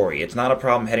the story. It's not a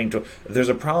problem heading to... There's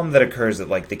a problem that occurs that,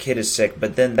 like, the kid is sick,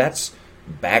 but then that's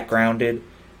backgrounded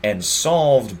and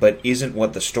solved, but isn't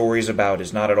what the story's about,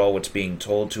 is not at all what's being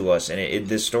told to us. And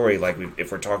this story, like,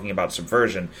 if we're talking about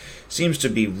subversion, seems to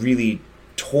be really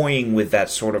toying with that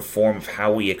sort of form of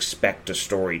how we expect a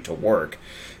story to work,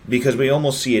 because we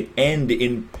almost see it end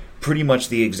in pretty much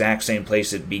the exact same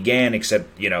place it began,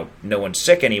 except, no one's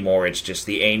sick anymore. It's just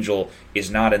the angel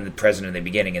is not in the present in the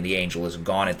beginning, and the angel is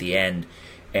gone at the end,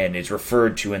 and it's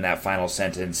referred to in that final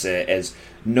sentence as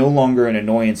no longer an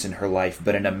annoyance in her life,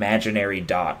 but an imaginary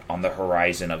dot on the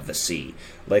horizon of the sea.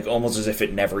 Like, almost as if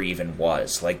it never even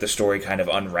was. Like, the story kind of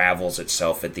unravels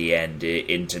itself at the end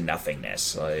into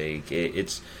nothingness. Like,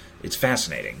 it's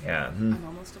fascinating, yeah. I'm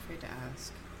almost afraid to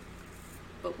ask,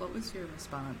 but what was your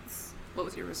response? What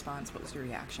was your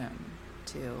reaction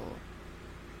to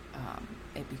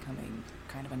it becoming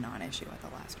kind of a non-issue at the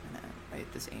last minute,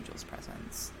 right? This angel's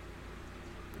presence.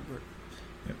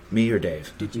 Me or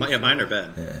Dave? Mine or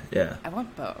Ben? Yeah. I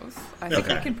want both. I think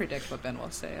I can predict what Ben will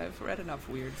say. I've read enough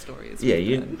weird stories. Yeah,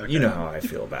 you know how I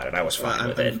feel about it. I was fine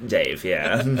with it. Dave,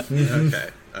 yeah.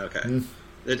 Okay.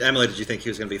 Emily, did you think he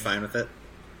was going to be fine with it?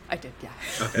 I did, yeah.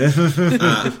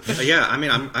 Okay. Yeah, I mean,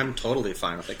 I'm totally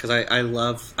fine with it, because I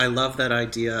love that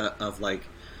idea of, like,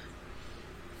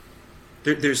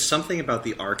 there's something about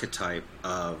the archetype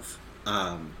of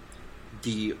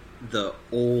the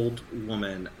old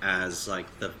woman as, like,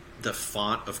 the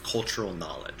font of cultural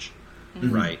knowledge,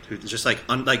 right? Who's just like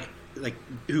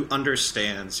who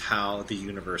understands how the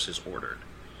universe is ordered,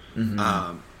 and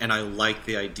I like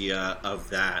the idea of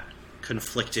that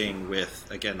conflicting with,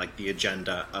 again, like, the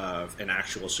agenda of an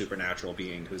actual supernatural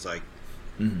being who's like,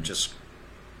 just,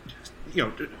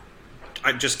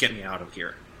 just get me out of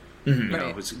here. you know,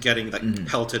 Right. who's getting like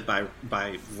pelted by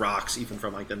rocks, even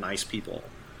from like the nice people.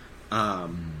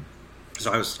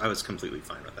 So I was completely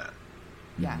fine with that.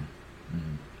 Yeah.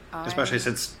 Especially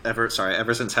ever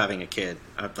since having a kid,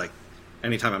 I've like,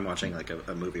 anytime I'm watching like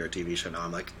a movie or TV show now,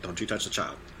 I'm like, don't you touch the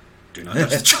child. Do not touch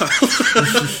the child.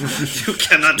 You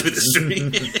cannot do this to me.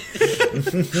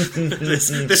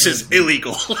 This is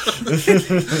illegal. This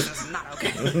is not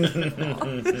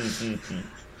okay.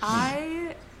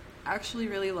 I actually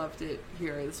really loved it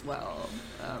here as well.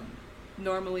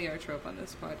 Normally our trope on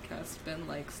this podcast, Ben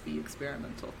likes the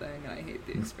experimental thing, and I hate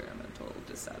the experimental,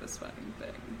 dissatisfying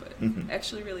thing. But I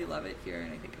actually really love it here,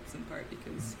 and I think it's in part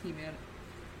because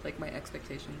my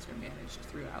expectations are managed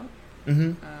throughout.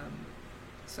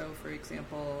 So, for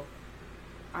example,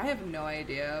 I have no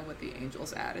idea what the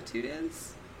angel's attitude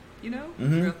is,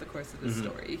 throughout the course of the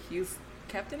story. He's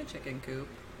kept in a chicken coop,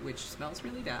 which smells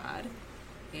really bad,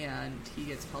 and he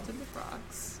gets pelted with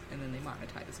rocks, and then they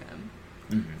monetize him,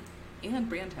 and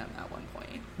brand him at one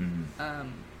point.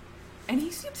 And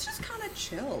he seems just kind of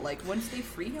chill. Like, once they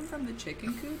free him from the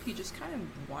chicken coop, he just kind of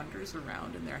wanders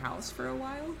around in their house for a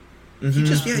while. He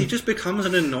just becomes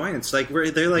an annoyance. Like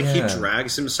where they're like he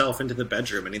drags himself into the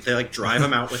bedroom and they like drive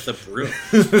him out with the broom,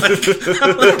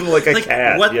 like a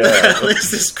cat. What the hell is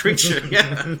this creature?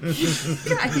 Yeah,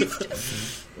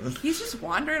 he's just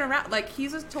wandering around. Like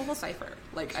he's a total cipher.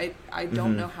 Like I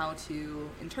don't know how to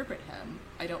interpret him.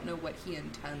 I don't know what he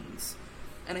intends,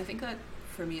 and I think that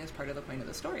for me is part of the point of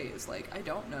the story. Is like I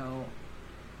don't know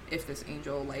if this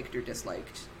angel liked or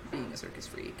disliked being a circus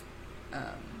freak.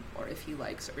 Or if he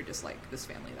likes or dislikes this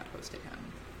family that hosted him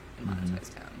and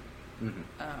monetized him.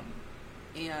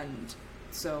 And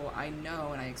so I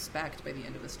know and I expect by the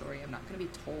end of the story I'm not going to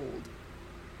be told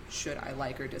should I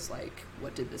like or dislike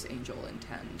what did this angel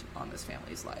intend on this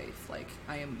family's life. Like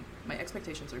my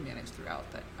expectations are managed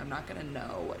throughout that I'm not going to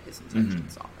know what his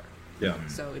intentions are. Yeah.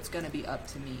 So it's going to be up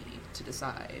to me to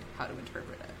decide how to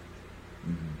interpret it.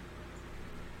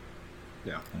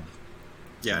 Yeah.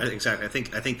 Yeah, exactly. I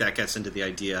think that gets into the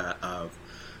idea of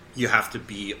you have to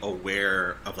be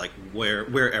aware of like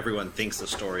where everyone thinks the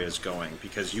story is going,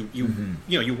 because you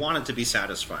want it to be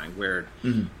satisfying. Where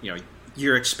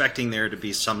you're expecting there to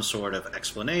be some sort of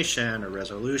explanation or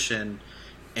resolution,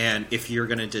 and if you're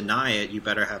going to deny it, you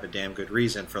better have a damn good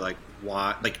reason for like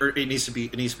why. Like, or it needs to be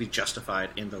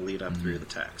justified in the lead up through the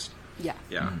text. Yeah.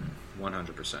 Yeah.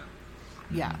 100%.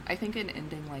 Yeah, I think an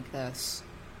ending like this,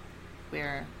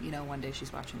 where, one day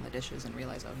she's washing the dishes and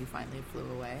realizes, oh, he finally flew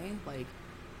away, like,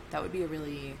 that would be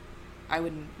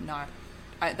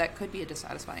that could be a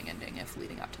dissatisfying ending if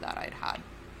leading up to that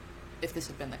if this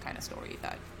had been the kind of story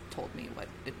that told me what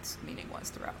its meaning was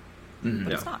throughout.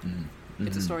 But it's not.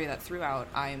 It's a story that throughout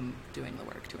I'm doing the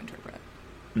work to interpret.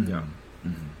 Yeah.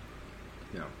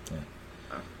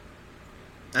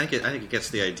 I think it gets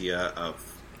the idea of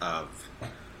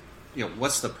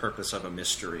what's the purpose of a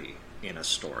mystery in a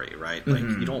story, right? Like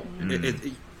you don't.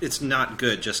 It's not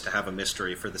good just to have a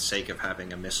mystery for the sake of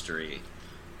having a mystery.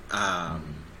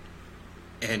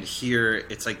 And here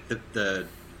it's like the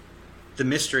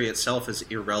mystery itself is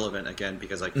irrelevant again,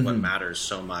 because like what matters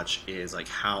so much is like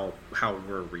how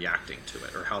we're reacting to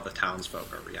it, or how the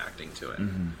townsfolk are reacting to it.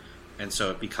 And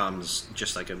so it becomes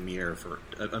just like a mirror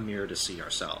to see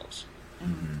ourselves.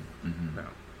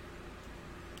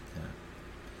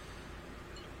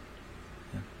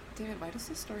 David, why does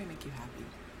this story make you happy?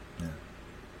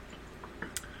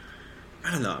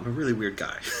 I don't know. I'm a really weird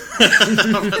guy.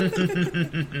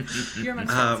 You're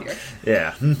amongst friends here.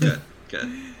 Yeah. Good.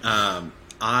 I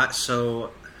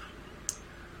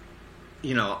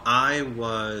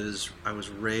was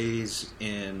raised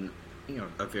in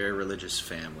a very religious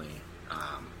family.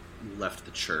 Left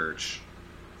the church,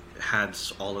 had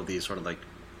all of these sort of like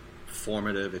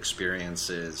formative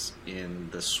experiences in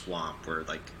the swamp where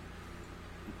like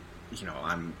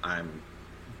I'm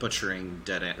butchering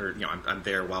I'm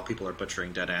there while people are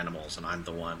butchering dead animals, and I'm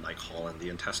the one like hauling the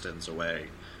intestines away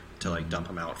to like dump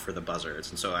them out for the buzzards.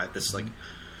 And so I had this like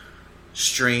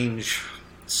strange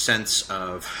sense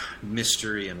of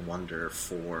mystery and wonder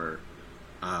for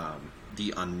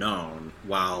the unknown,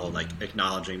 while like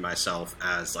acknowledging myself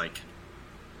as like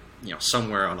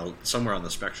somewhere on the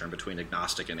spectrum between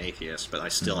agnostic and atheist, but I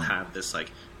still have this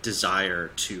like desire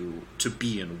to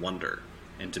be in wonder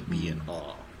and to be in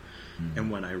awe.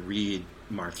 And when I read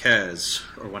Marquez,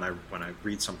 or when I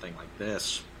read something like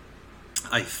this,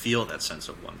 I feel that sense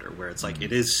of wonder, where it's like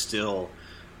it is still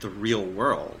the real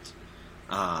world.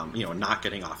 Not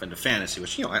getting off into fantasy,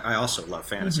 which I also love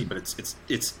fantasy, but it's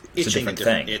itching a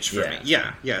different itch for me.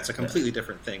 Yeah, it's a completely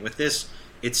different thing. With this,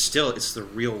 it's the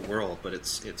real world, but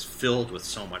it's filled with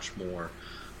so much more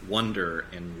wonder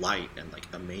and light and like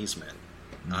amazement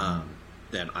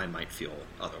than I might feel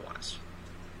otherwise.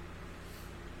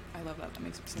 I love that. That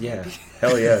makes me so Yeah. happy.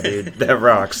 Hell yeah, dude. That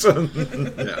rocks. Yeah.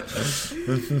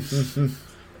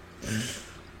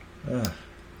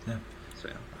 Yeah. So,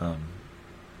 yeah.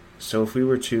 So if we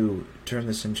were to turn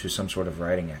this into some sort of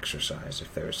writing exercise,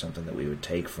 if there was something that we would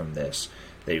take from this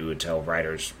that you would tell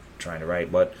writers trying to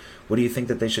write, what do you think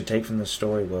that they should take from this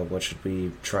story? Well, what should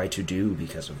we try to do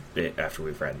because of it after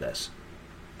we've read this?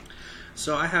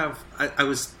 So I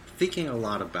was thinking a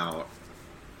lot about,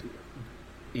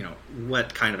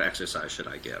 what kind of exercise should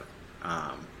I give?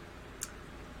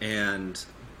 And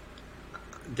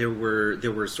there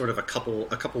were sort of a couple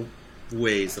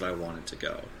ways that I wanted to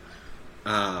go.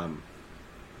 I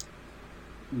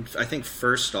think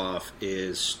first off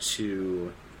is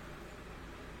to,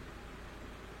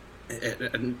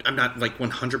 and I'm not like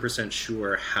 100%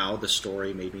 sure how the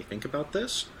story made me think about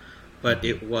this, but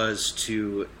it was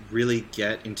to really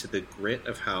get into the grit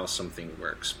of how something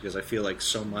works, because I feel like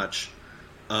so much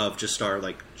of just our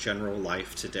like general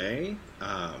life today,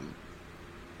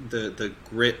 the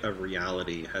grit of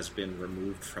reality has been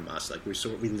removed from us. Like we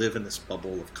live in this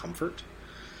bubble of comfort,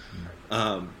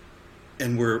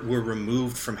 and we're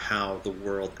removed from how the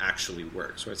world actually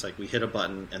works. Where it's like we hit a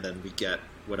button and then we get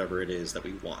whatever it is that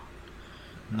we want.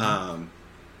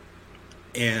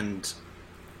 And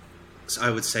so I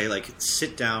would say like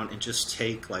sit down and just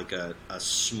take like a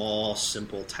small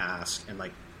simple task, and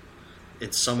like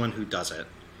it's someone who does it,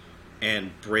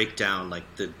 and break down like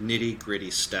the nitty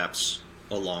gritty steps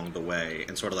along the way,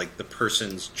 and sort of like the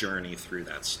person's journey through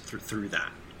that.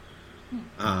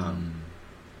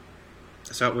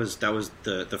 So that was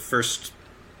the first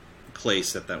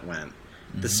place that went.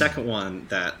 The second one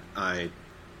that I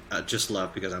just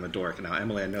love, because I'm a dork. Now,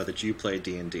 Emily, I know that you play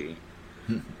D&D.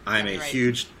 I'm a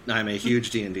huge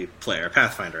D&D player,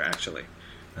 Pathfinder actually.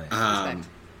 Nice.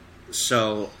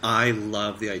 So I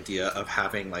love the idea of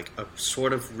having like a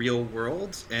sort of real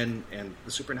world and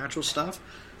the supernatural stuff.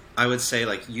 I would say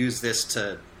like use this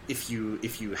to, if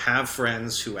you have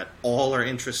friends who at all are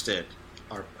interested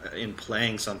in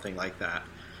playing something like that,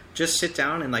 just sit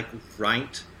down and like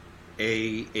write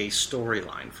a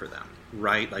storyline for them.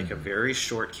 Write like a very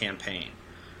short campaign.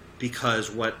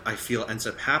 Because what I feel ends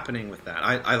up happening with that,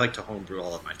 I like to homebrew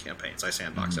all of my campaigns. I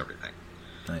sandbox everything.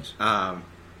 Nice.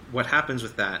 What happens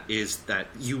with that is that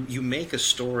you make a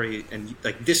story, and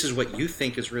like this is what you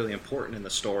think is really important in the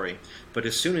story, but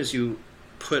as soon as you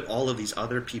put all of these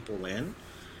other people in,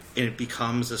 and it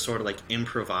becomes a sort of like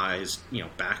improvised,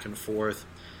 back and forth,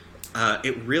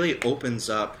 it really opens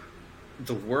up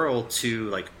the world to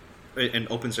like, and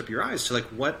opens up your eyes to like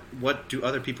what do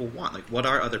other people want, like what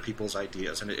are other people's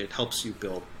ideas, and it helps you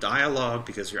build dialogue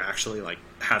because you're actually like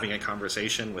having a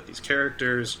conversation with these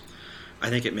characters. I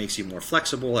think it makes you more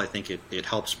flexible. I think it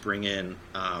helps bring in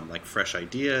like fresh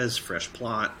ideas, fresh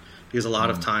plot, because a lot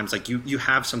of times like you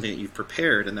have something that you've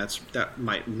prepared, and that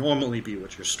might normally be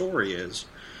what your story is,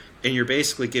 and you're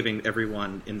basically giving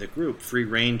everyone in the group free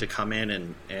rein to come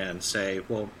in and say,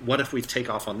 well, what if we take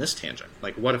off on this tangent?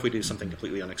 Like, what if we do something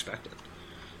completely unexpected?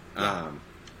 Yeah.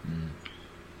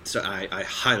 So I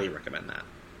highly recommend that.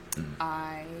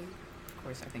 Of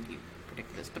course, I think you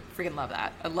predicted this, but freaking love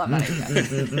that. I love that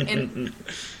idea. And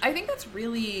I think that's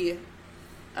really,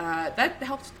 that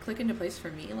helped click into place for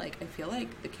me. Like, I feel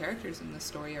like the characters in this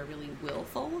story are really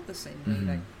willful, the same way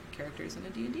that characters in a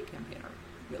D&D campaign are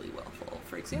really willful.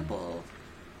 For example,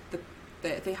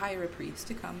 they hire a priest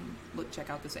to come check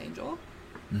out this angel,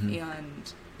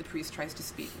 and the priest tries to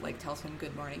speak, like tells him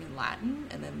good morning in Latin,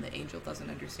 and then the angel doesn't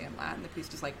understand Latin. The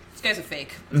priest is like, this guy's a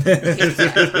fake.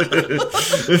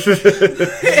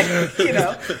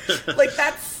 Like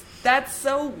that's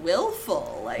so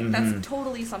willful. Like that's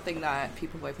totally something that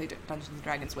people who I play Dungeons and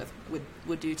Dragons with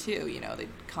would do too. They'd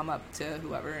come up to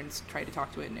whoever and try to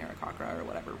talk to it in Arakakra or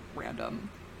whatever random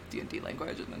D&D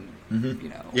language, and then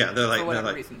they're like, for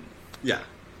whatever reason. Yeah.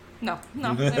 No, they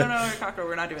don't know Arakakra.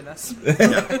 We're not doing this.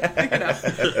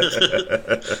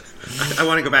 I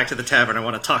want to go back to the tavern. I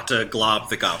want to talk to Glob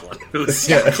the Goblin, who's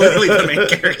clearly the main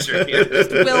character here.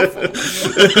 Willful.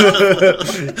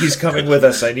 He's coming with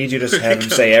us. I need you to have him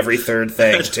say every third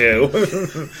thing too.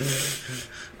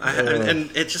 And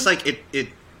it's just like it.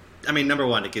 I mean, number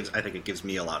one, I think it gives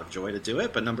me a lot of joy to do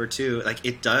it. But number two, like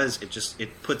it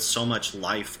puts so much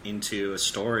life into a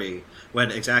story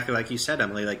when, exactly like you said,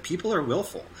 Emily, like people are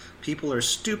willful. People are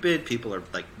stupid. People are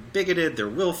like bigoted. They're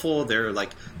willful. They're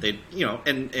like,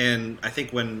 and I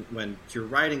think when you're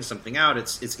writing something out,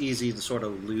 it's easy to sort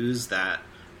of lose that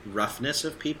roughness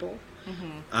of people.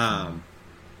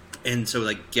 And so,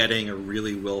 like, getting a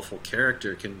really willful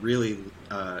character can really,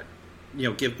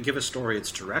 give a story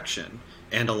its direction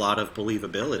and a lot of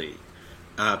believability,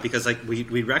 because, like,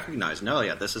 we recognize, no,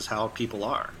 yeah, this is how people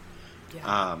are.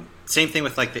 Yeah. Same thing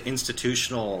with, like, the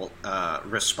institutional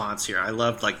response here. I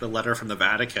loved, like, the letter from the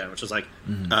Vatican, which was like,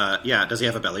 yeah, does he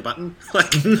have a belly button? Like,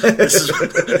 this is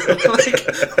like,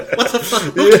 what the fuck?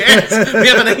 Who cares? We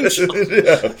have an angel.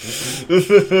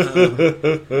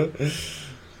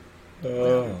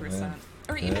 100%.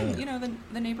 Or even,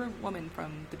 the neighbor woman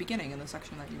from the beginning in the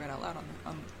section that you read out loud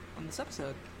on this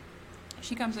episode.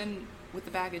 She comes in with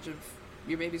the baggage of,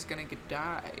 your baby's gonna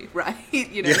die, right?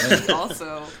 She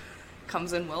also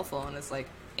comes in willful and is like,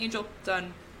 Angel,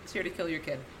 done. He's here to kill your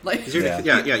kid. Like,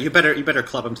 yeah. You better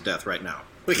club him to death right now.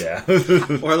 Like,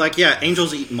 or like, yeah,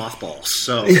 angels eat mothballs,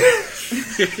 so he'll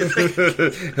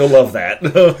love that.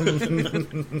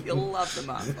 He'll love the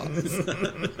mothballs.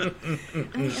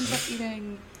 And he ends up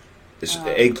eating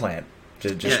eggplant.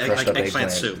 Just crushed up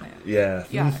eggplant soup. Yeah.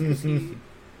 Yeah.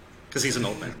 Because he's an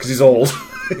old man. Because he's old.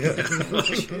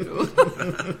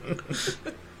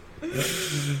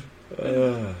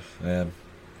 Man.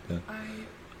 Yeah. I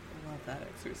love that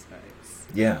exercise.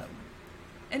 Yeah.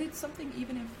 And it's something,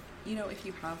 even if, if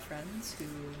you have friends who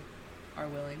are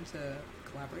willing to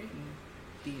collaborate and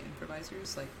be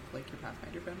improvisers, like your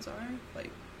Pathfinder friends are,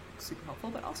 like, super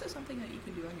helpful, but also something that you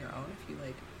can do on your own if you,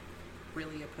 like,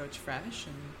 really approach fresh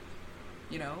and,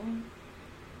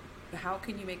 how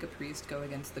can you make a priest go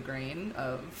against the grain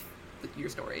of your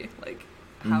story? Like,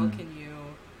 how can you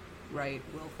write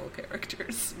willful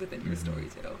characters within your story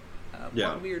too?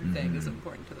 What weird thing is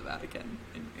important to the Vatican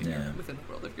within the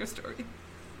world of your story?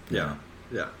 Yeah.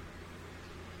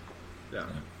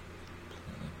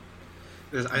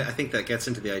 I think that gets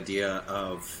into the idea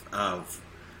of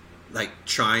like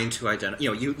trying to identify.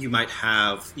 You might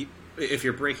have. If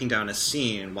you're breaking down a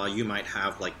scene, while you might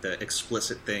have like the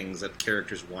explicit things that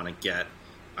characters want to get,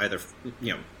 either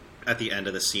at the end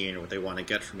of the scene or what they want to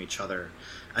get from each other,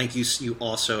 I think you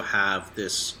also have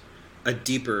a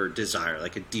deeper desire,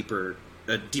 like a deeper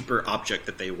object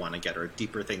that they want to get, or a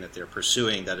deeper thing that they're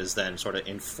pursuing that is then sort of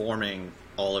informing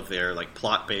all of their like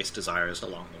plot-based desires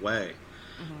along the way.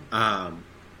 I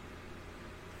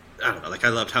don't know. Like, I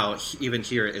loved how even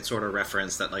here it sort of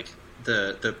referenced that like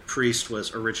the priest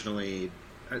was originally,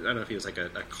 I don't know if he was like a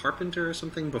carpenter or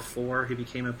something before he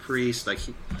became a priest. Like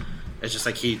it's just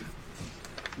like he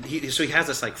so he has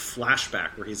this like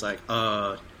flashback where he's like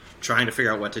trying to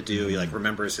figure out what to do. He like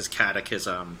remembers his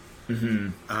catechism.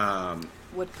 Woodcutter.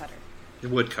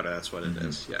 That's what it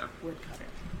is. Yeah. Woodcutter.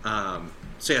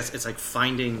 So yes, it's like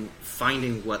finding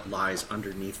what lies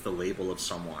underneath the label of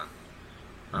someone,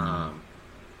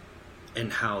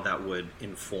 and how that would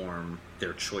inform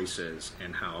their choices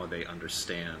and how they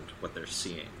understand what they're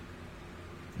seeing.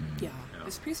 Yeah,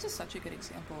 this priest is such a good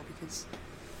example because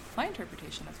my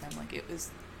interpretation of him, like, it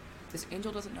was this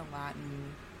angel doesn't know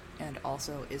Latin and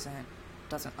also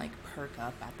doesn't like perk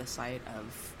up at the sight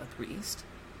of a priest,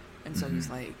 and so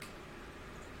he's like,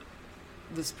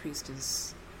 this priest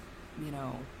is,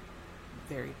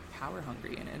 very power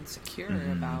hungry and insecure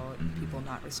about people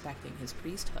not respecting his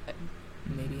priesthood.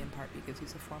 Maybe in part because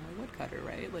he's a former woodcutter,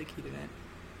 right? Like, he didn't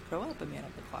grow up a man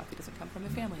of the cloth. He doesn't come from a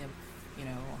family of,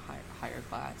 higher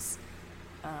class.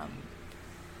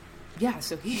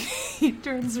 So he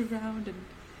turns around and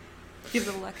gives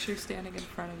a lecture standing in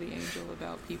front of the angel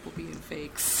about people being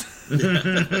fakes.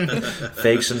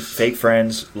 Fakes and fake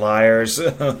friends, liars.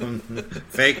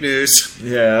 Fake news.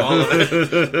 Yeah. All of it.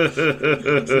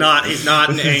 He's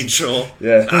not an angel.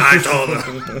 Yeah. I told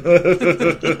him.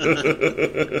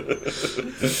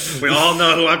 We all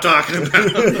know who I'm talking about.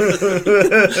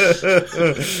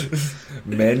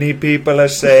 Many people are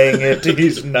saying it.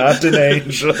 He's not an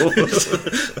angel.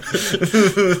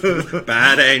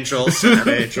 Bad angel, sad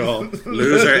angel,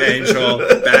 loser angel,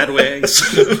 bad wings.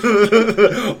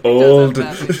 Old.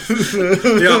 I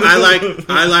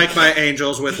like my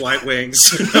angels with white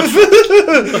wings.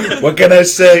 What can I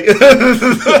say?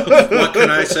 What can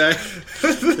I say?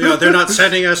 They're not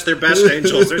sending us their best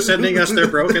angels. They're sending us their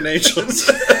broken angels.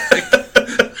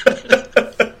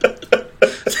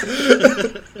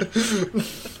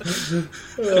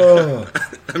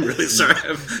 I'm really sorry. I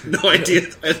have no idea.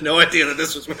 I had no idea that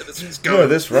this was where this was going. No,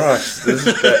 this rocks.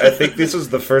 I think this is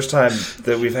the first time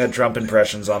that we've had Trump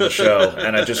impressions on the show,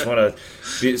 and I just want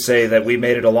to say that we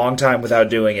made it a long time without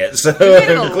doing it. So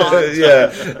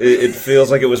it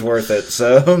feels like it was worth it.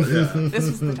 So this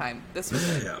was the time. This was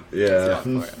it.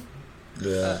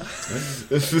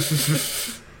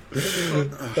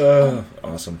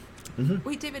 Awesome.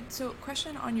 Wait, David, so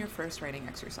question on your first writing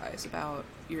exercise about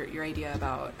your idea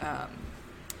about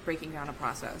breaking down a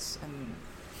process and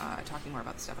talking more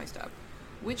about the step by step,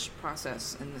 which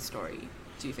process in the story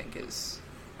do you think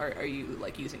are you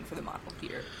like using for the model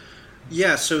here?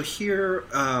 Yeah, so here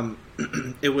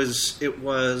it was so it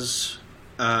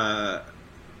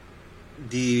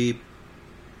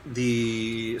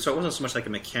wasn't so much like a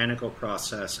mechanical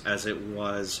process as it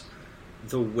was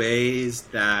the ways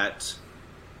that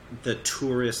the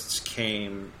tourists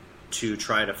came to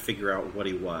try to figure out what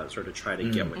he was or to try to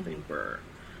get what they were.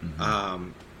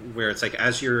 Where it's like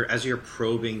as you're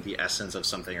probing the essence of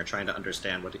something or trying to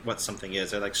understand what something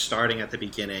is, they're like starting at the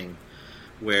beginning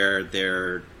where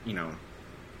they're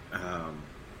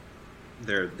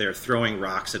they're throwing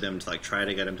rocks at him to like try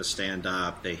to get him to stand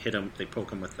up. They hit him, they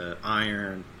poke him with the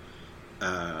iron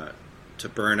to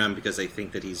burn him because they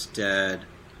think that he's dead.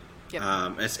 Yep.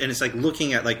 And it's like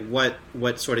looking at like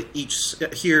what sort of each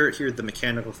here the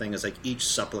mechanical thing is like each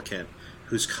supplicant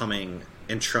who's coming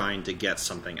and trying to get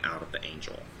something out of the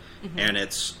angel, and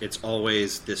it's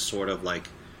always this sort of like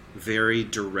very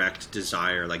direct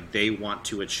desire, like they want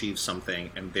to achieve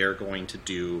something and they're going to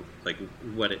do like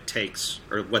what it takes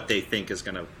or what they think is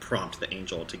going to prompt the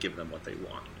angel to give them what they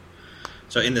want.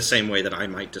 So in the same way that I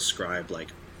might describe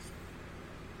like,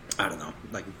 I don't know,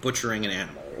 like butchering an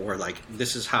animal, or like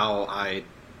this is how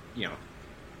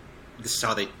this is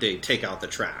how they take out the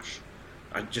trash.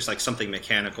 Just like something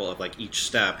mechanical of like each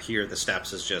step. Here the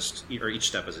steps is just, or each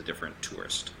step is a different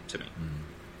tourist to me.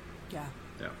 Yeah.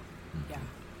 Yeah. Yeah.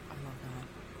 I love that.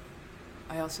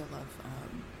 I also love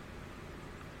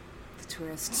the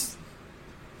tourists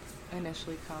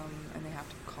initially come and they have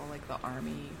to call like the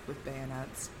army with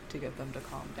bayonets to get them to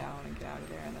calm down and get out of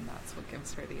there, and then that's what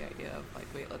gives her the idea of like,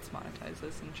 wait, let's monetize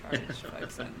this and charge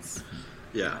 5 cents.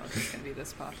 Yeah. It's going to be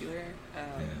this popular.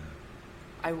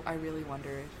 I really wonder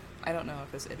if, I don't know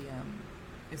if this idiom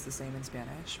is the same in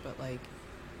Spanish, but like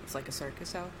it's like a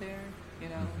circus out there, you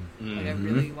know? Like I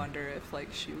really wonder if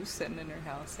like she was sitting in her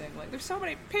house saying like, there's so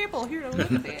many people here to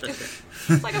look at it.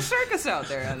 It's like a circus out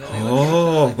there. And then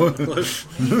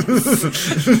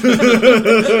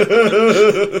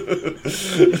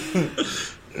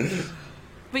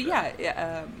but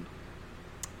yeah,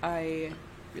 I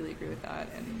really agree with that,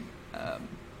 and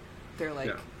they're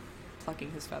like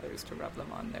plucking his feathers to rub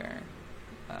them on their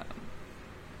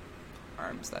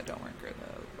arms that don't work, or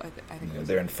I think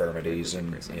their infirmities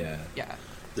and person. Yeah.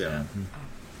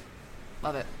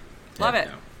 Love it.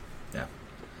 Yeah.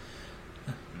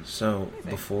 So Amazing.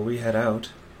 before we head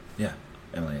out,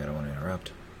 Emily, I don't want to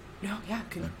interrupt. No,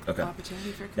 good Okay.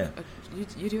 opportunity for Yeah.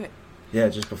 you do it. Yeah,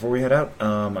 just before we head out,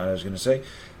 I was going to say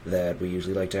that we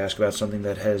usually like to ask about something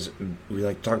that we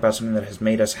like to talk about something that has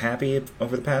made us happy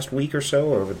over the past week or so,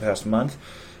 or over the past month.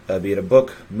 Be it a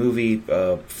book, movie,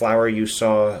 flower you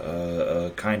saw, a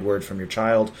kind word from your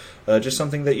child, just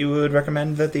something that you would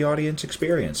recommend that the audience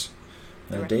experience.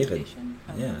 David.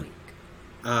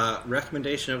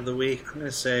 Recommendation of the week, I'm going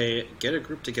to say get a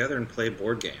group together and play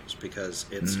board games because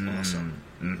it's awesome.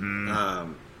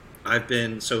 I've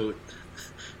been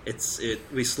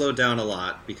we slowed down a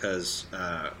lot because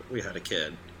we had a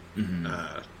kid,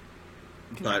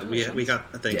 but we got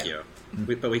thank you.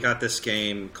 But we got this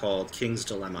game called King's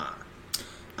Dilemma.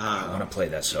 I want to play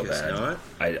that so bad. You know it?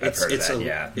 I've heard of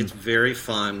that. It's very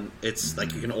fun. It's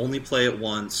like you can only play it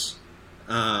once,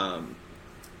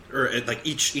 like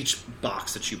each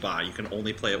box that you buy, you can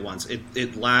only play it once.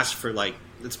 It lasts for like,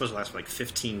 it's supposed to last for like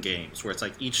 15 games, where it's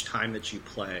like each time that you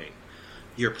play,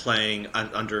 you're playing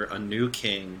under a new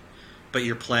king, but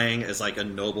you're playing as like a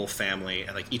noble family,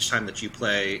 and like each time that you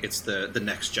play, it's the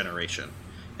next generation.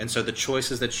 And so the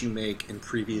choices that you make in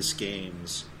previous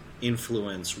games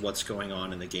influence what's going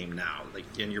on in the game now. Like,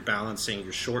 and you're balancing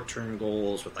your short-term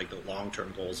goals with like the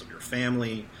long-term goals of your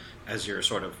family as you're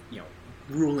sort of,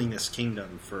 ruling this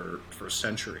kingdom for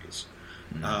centuries.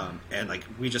 And like,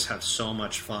 we just have so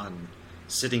much fun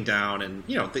sitting down and,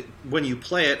 when you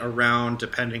play it, a round,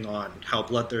 depending on how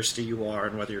bloodthirsty you are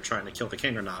and whether you're trying to kill the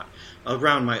king or not, a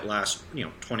round might last,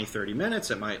 20, 30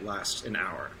 minutes. It might last an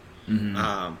hour.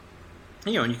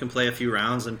 And you can play a few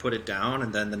rounds and put it down,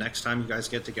 and then the next time you guys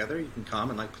get together, you can come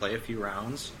and like play a few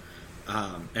rounds,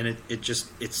 and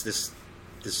it's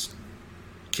this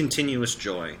continuous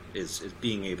joy is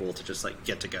being able to just like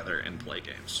get together and play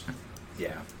games.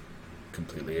 Yeah,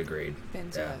 completely agreed.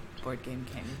 Ben's a board game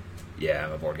king. Yeah,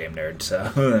 I'm a board game nerd, so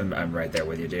I'm right there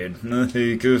with you, dude.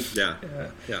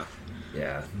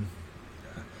 Yeah.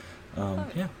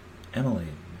 Emily,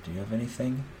 do you have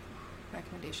anything?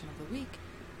 Recommendation of the week.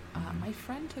 My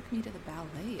friend took me to the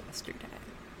ballet yesterday,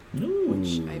 Ooh.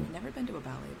 which I've never been to a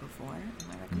ballet before. And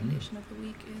my recommendation of the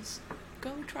week is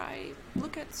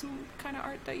look at some kind of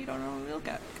art that you don't normally look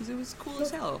at, because it was cool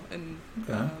as hell. And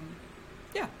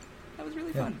yeah, that was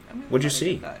really fun. I'm really What'd you glad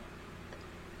I did see?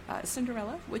 that.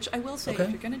 Cinderella, which I will say, if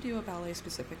you're going to do a ballet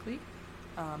specifically,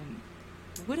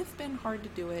 would have been hard to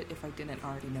do it if I didn't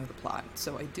already know the plot.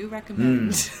 So I do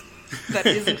recommend that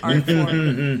is an art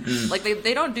form. Like,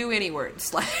 they don't do any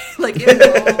words. Like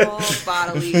it's all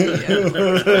bodily.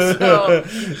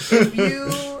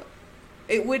 So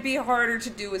it would be harder to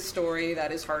do a story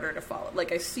that is harder to follow.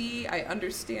 Like, I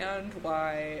understand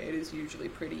why it is usually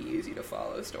pretty easy to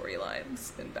follow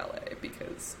storylines in ballet,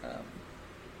 because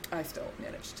I still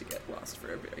managed to get lost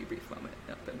for a very brief moment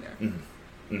up in there.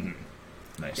 Mm-hmm. Mm-hmm.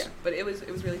 Nice. Yeah, but it was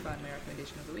really fun. My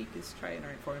recommendation of the week is try an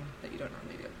art form that you don't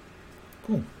normally do.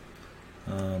 Cool.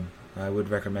 I would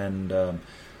recommend. I've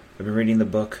been reading the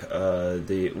book.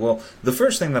 The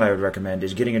first thing that I would recommend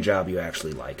is getting a job you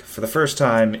actually like. For the first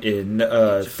time in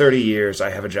 30 years,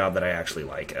 I have a job that I actually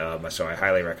like. So I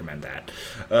highly recommend that.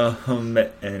 And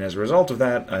as a result of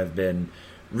that, I've been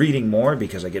reading more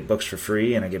because I get books for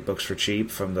free and I get books for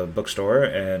cheap from the bookstore.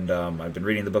 And I've been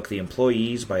reading the book The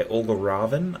Employees by Olga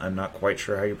Ravn. I'm not quite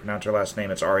sure how you pronounce her last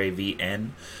name. It's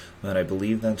Ravn, but I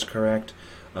believe that's correct.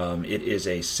 It is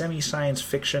a semi-science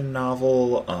fiction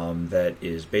novel that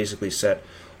is basically set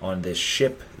on this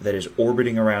ship that is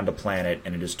orbiting around a planet,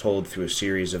 and it is told through a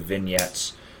series of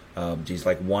vignettes. These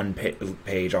like one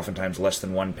page, oftentimes less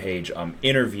than 1 page,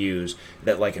 interviews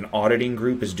that like an auditing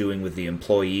group is doing with the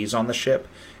employees on the ship,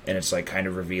 and it's like kind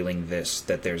of revealing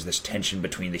that there's this tension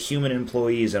between the human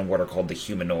employees and what are called the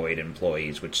humanoid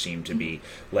employees, which seem to be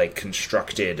like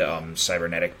constructed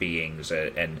cybernetic beings,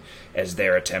 and as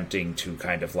they're attempting to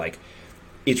kind of like.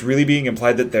 It's really being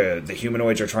implied that the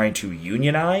humanoids are trying to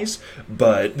unionize,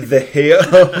 but they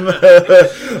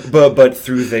but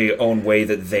through their own way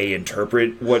that they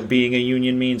interpret what being a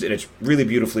union means, and it's really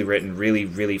beautifully written, really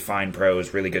really fine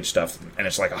prose, really good stuff, and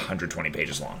it's like 120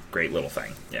 pages long. Great little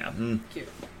thing. Yeah. Cute.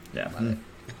 Yeah. Love it.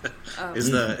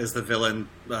 Is the villain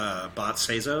Bot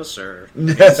Sezos or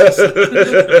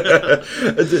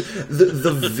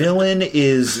the villain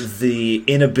is the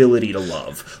inability to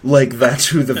love. Like that's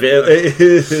who the villain.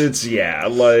 It's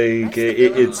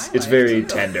it's very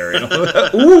tender.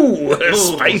 Ooh,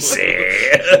 spicy.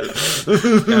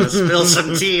 Gotta spill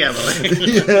some tea,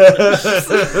 Emily.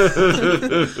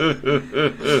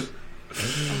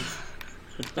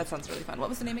 That sounds really fun. What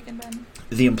was the name again, Ben?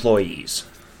 The Employees.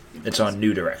 It's on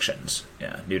New Directions.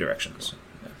 Yeah, New Directions.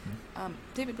 Yeah.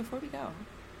 David, before we go,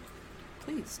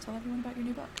 please tell everyone about your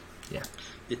new book. Yeah.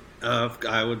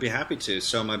 I would be happy to.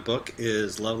 So my book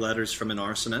is Love Letters from an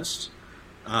Arsonist.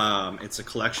 It's a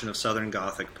collection of Southern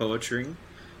Gothic poetry.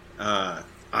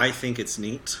 I think it's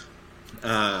neat.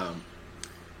 And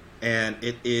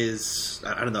it is...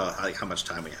 I don't know how much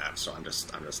time we have, so I'm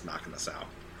just knocking this out.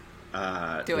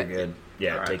 Do it. Good.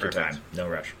 Yeah, right, take perfect. your time. No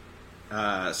rush.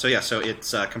 So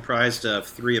it's comprised of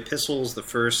 3 epistles. The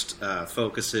first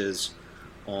focuses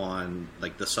on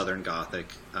like the Southern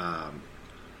Gothic,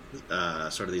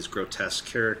 sort of these grotesque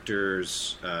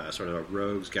characters, sort of a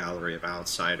rogues gallery of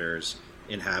outsiders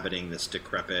inhabiting this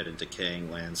decrepit and decaying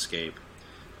landscape.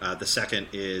 The second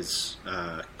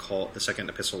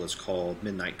epistle is called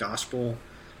Midnight Gospel.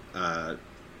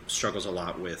 Struggles a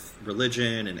lot with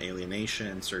religion and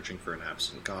alienation, searching for an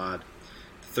absent God.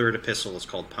 Third epistle is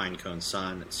called Pinecone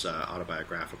Sun. It's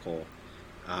autobiographical,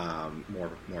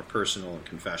 more personal and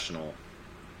confessional,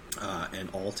 and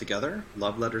all together,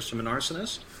 Love Letters from an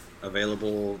Arsonist,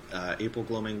 available April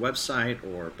Gloaming website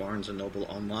or Barnes & Noble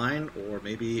online, or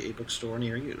maybe a bookstore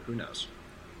near you. Who knows?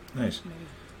 Nice. Maybe.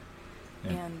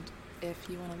 Yeah. And if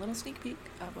you want a little sneak peek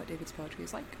of what David's poetry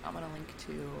is like, I'm going to link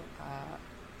to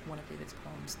one of David's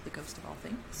poems, The Ghost of All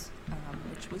Things,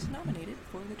 which was nominated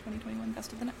for the 2021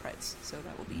 Best of the Net Prize. So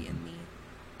that will be in the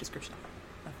description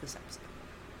of this episode.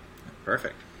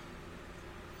 Perfect.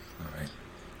 All right.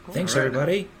 Cool. Thanks, All right.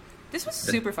 everybody. This was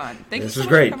super fun. Thank you This so was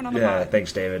much great. for coming on the Yeah, pod.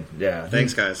 thanks, David. Yeah.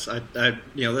 Thanks, guys. I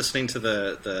listening to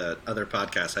the other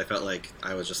podcast, I felt like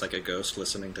I was just like a ghost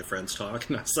listening to friends talk,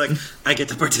 and I was like, I get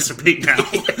to participate now.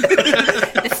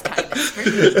 This time it's for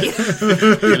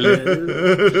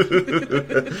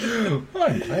me. Well,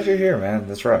 I'm glad you're here, man.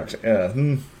 This rocks. Yeah.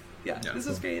 Yeah, this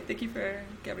was great. Thank you for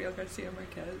Gabriel Garcia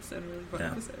Marquez and a really fun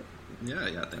episode.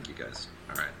 Yeah. Thank you, guys.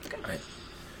 All right. All right.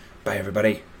 Bye,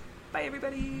 everybody. Bye,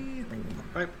 everybody.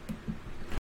 Bye.